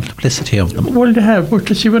a multiplicity of them. Well, they have, but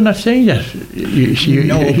we're not saying that. In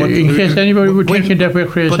case anybody would think that we're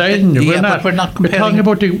criticising you, we're not. We're talking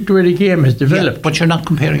about the way the game has developed. Yeah, but you're not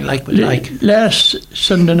comparing like with like. Last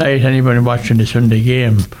Sunday night, anybody watching the Sunday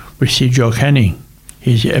game will see Joe Canning.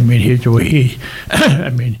 He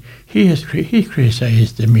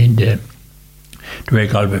criticised. The way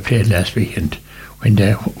Galway played last weekend when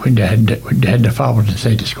they had the forward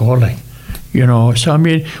inside the scoreline. You know, so I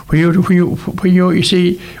mean, when you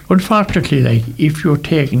see, unfortunately, like if you're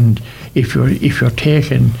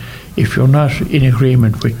not in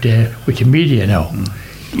agreement with the media now,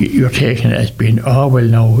 you're taken as being, oh well,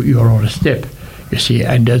 now you're on a step. You see,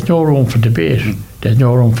 and there's no room for debate. There's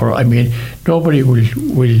no room for. I mean, nobody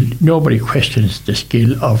questions the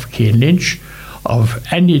skill of Cian Lynch, of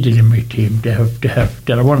any of the Limerick team. They're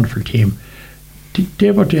a wonderful team.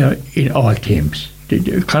 They were there in all teams.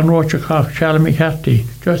 Conor Rocher, Charlie McCarthy,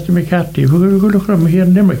 Justin McCarthy. We look at them here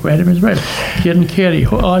in Limerick. We had him as well. Kieran Carey,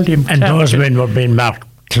 all them. And those men were being marked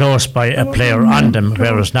close by a player on them,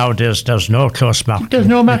 whereas now there's no close marking. There's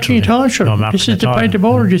no marking at all, sure. This is the point of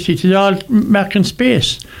order, you see. It's all marking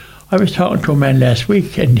space. I was talking to a man last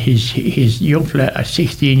week, and his young fella at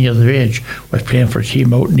 16 years of age was playing for a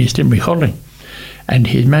team out in East Limerick hurling, and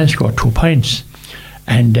his man scored 2 points.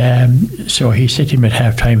 And so he said to him at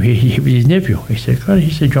half time, he was his nephew. He said, God,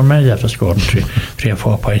 your man's after scoring 3 or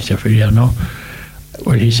 4 points every year now.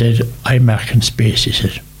 Well, he said, I'm marking space, he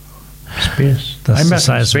said. Space. That's the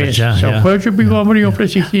size of it, so where should we go when you play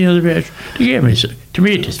 16 years of age? The game is, to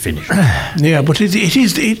me, it is finished. Yeah, but it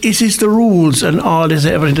is the rules and all this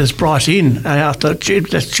everything that's brought in. I have to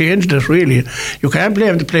let's change this, really. You can't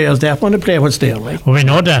blame the players. They want to play what's there, right? Well, we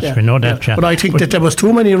know that. We know that. But I think that there was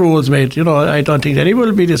too many rules made. You know, I don't think anyone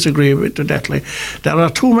will be disagree with that. Like, there are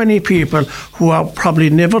too many people who are probably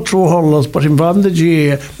never true hurlers, but involved in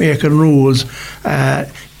the GAA making rules.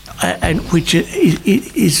 and which has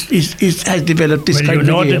developed this kind of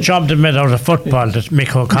game. The job they made out of football, that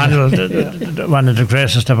Mick O'Connell, one of the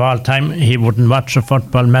greatest of all time, he wouldn't watch a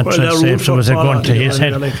football match if there was a gun to his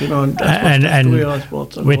head. And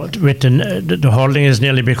with the holding is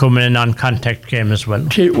nearly becoming a non-contact game as well.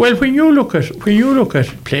 Well, when you look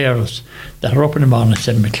at players that are up in the morning at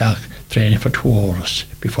 7 o'clock training for 2 hours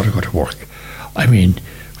before they go to work, I mean,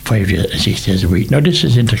 5 days, 6 days a week. Now this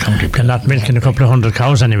is inter-county play. They're not milking a couple of 100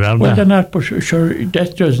 cows anywhere. Well, they're not, but sure,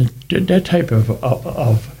 that doesn't. That type of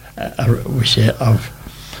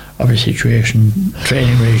a situation,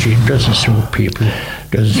 training regime doesn't suit people.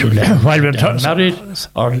 Doesn't suit lads that are married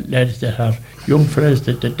or lads that are young fellas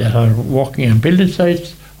that are working on building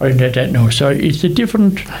sites or that no. So it's a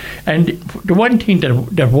different. And the one thing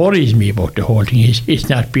that worries me about the whole thing is it's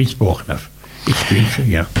not being spoken of.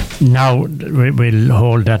 Now we'll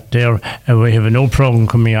hold that there. We have a new programme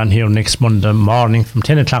coming on here next Monday morning from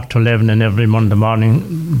 10 o'clock to 11, and every Monday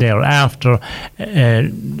morning thereafter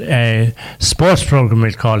a sports programme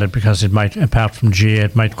we'll call it, because it might, apart from GA,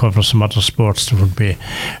 it might cover some other sports that would be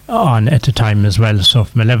on at the time as well. So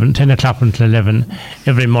from 10 o'clock until 11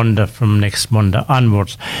 every Monday from next Monday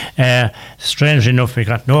onwards. Strangely enough, we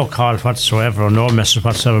got no call whatsoever, no message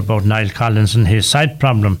whatsoever about Niall Collins and his sight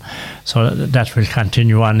problem. So that will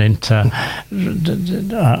continue on into for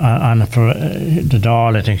the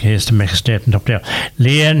Dáil. I think he has to make a statement up there.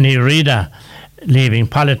 Leah Ní Riada leaving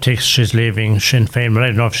politics. She's leaving Sinn Féin. Well, I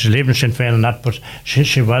don't know if she's leaving Sinn Féin or not, but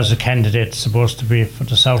she was a candidate supposed to be for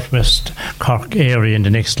the Southwest Cork area in the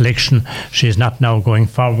next election. She's not now going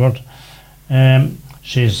forward.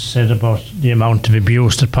 She's said about the amount of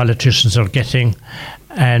abuse that politicians are getting,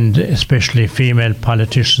 and especially female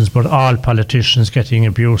politicians, but all politicians getting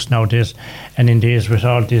abused nowadays. And in days with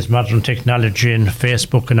all this modern technology and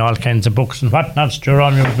Facebook and all kinds of books and whatnot,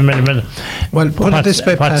 Jerome, you're familiar with it. Well,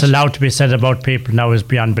 what's allowed to be said about people now is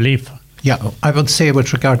beyond belief. Yeah, I would say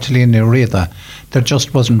with regard to Leah Ní Riada, there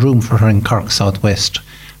just wasn't room for her in Cork Southwest.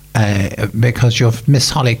 Because you have Miss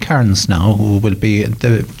Holly Cairns now, who will be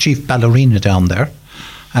the chief ballerina down there,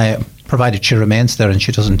 provided she remains there and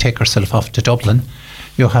she doesn't take herself off to Dublin.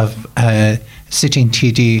 You have sitting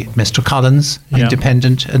TD, Mr. Collins,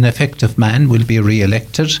 independent and effective man, will be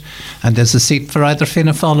re-elected, and there's a seat for either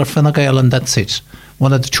Fianna Fáil or Fine Gael, and that's it.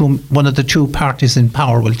 One of the two parties in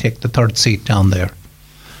power will take the third seat down there.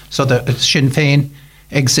 So the Sinn Féin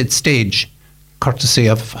exit stage, courtesy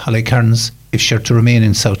of Holly Cairns, if she's to remain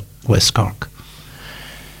in South West Cork.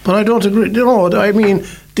 But I don't agree. I mean,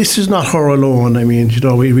 this is not her alone. I mean,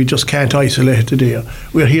 we just can't isolate it there.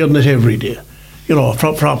 We're hearing it every day.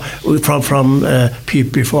 From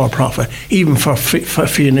people before profit, even for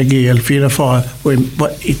Fine Gael, Fianna Fáil,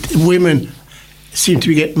 but women seem to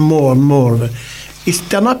be getting more and more of it.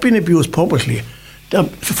 They're not being abused publicly. The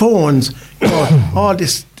phones, all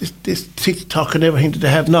this TikTok and everything that they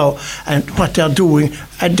have now, and what they're doing,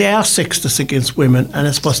 and they are sexist against women, and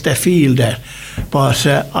I suppose they feel that. But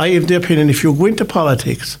I have the opinion, if you go into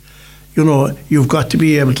politics, you've got to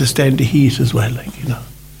be able to stand the heat as well,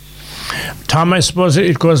 Tom, I suppose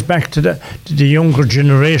it goes back to the younger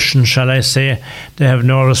generation, shall I say. They have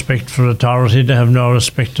no respect for authority. They have no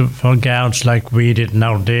respect for guards like we did in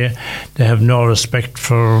our day. They have no respect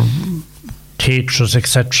for teachers,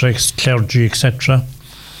 etc., clergy, etc.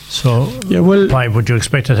 So why would you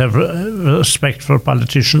expect to have respect for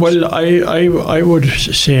politicians? Well, I would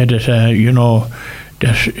say that,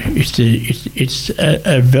 that it's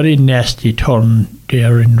a very nasty turn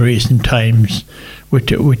there in recent times with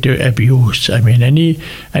the abuse. I mean, any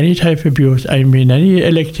type of abuse. I mean, any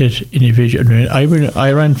elected individual. I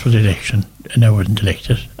ran for the election and I wasn't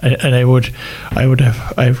elected, and I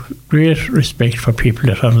have great respect for people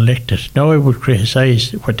that are elected. Now I would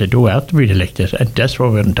criticise what they do after being elected, and that's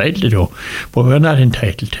what we're entitled to do. But we're not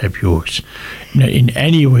entitled to abuse in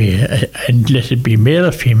any way, and let it be male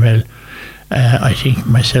or female. I think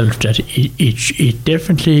myself that it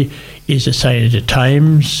definitely is a sign of the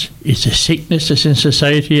times. It's a sickness that's in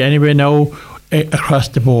society anyway now, across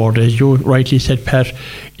the board. As you rightly said, Pat,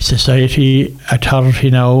 society, authority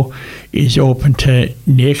now is open to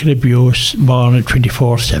naked abuse more than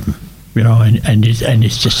 24/7. And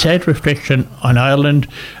it's a sad reflection on Ireland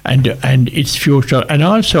and its future. And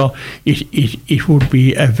also, it would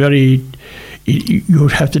be a very... You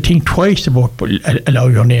would have to think twice about allow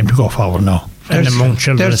your name to go forward now.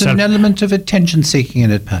 There's an element of attention seeking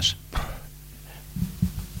in it, Pat.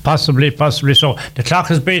 Possibly so. The clock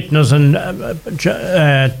has beaten us, and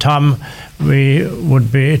Tom, it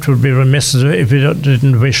would be remiss if we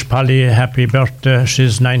didn't wish Polly a happy birthday.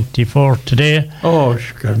 She's 94 today. Oh,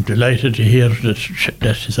 I'm delighted to hear that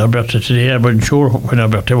she's her birthday today. I wasn't sure when her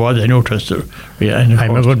birthday was. I noticed her.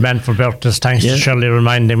 I'm a good man for birthdays. Thanks to Shirley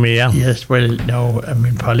reminding me. Yeah. Yes, well, no, I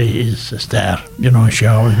mean, Polly is a star. You know, she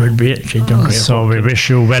always will be. She's done great. So we wish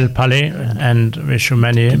you well, Polly, and wish you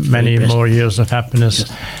many more years of happiness.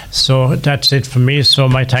 Yes. So that's it for me. So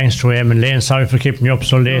my thanks to Eamon Lane. Sorry for keeping you up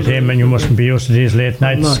so late, Eamon. You mustn't be used to these late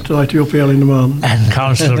nights. Not like you up early in the morning. And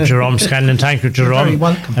Councillor Jerome Scanlon, thank you, Jerome. You're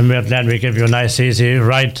very welcome. And we're glad we gave you a nice, easy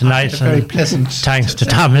ride tonight. Very pleasant. Thanks to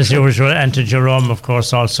Tom as usual, and to Jerome, of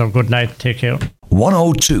course, also. Good night. Take care.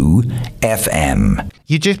 102 FM.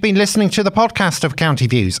 You've just been listening to the podcast of County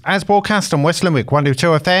Views, as broadcast on West Limerick 102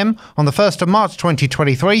 FM on the 1st of March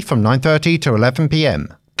 2023 from 9:30 to 11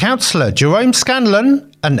 p.m. Councillor Jerome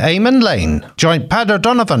Scanlon and Eamon Lane joined Pat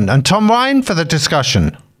O'Donovan and Tom Ryan for the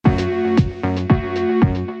discussion.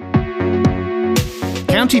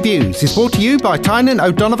 County Views is brought to you by Tynan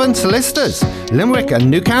O'Donovan Solicitors, Limerick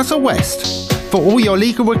and Newcastle West. For all your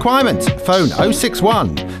legal requirements, phone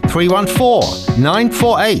 061 314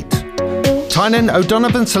 948. Tynan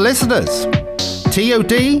O'Donovan Solicitors,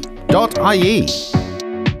 tod.ie.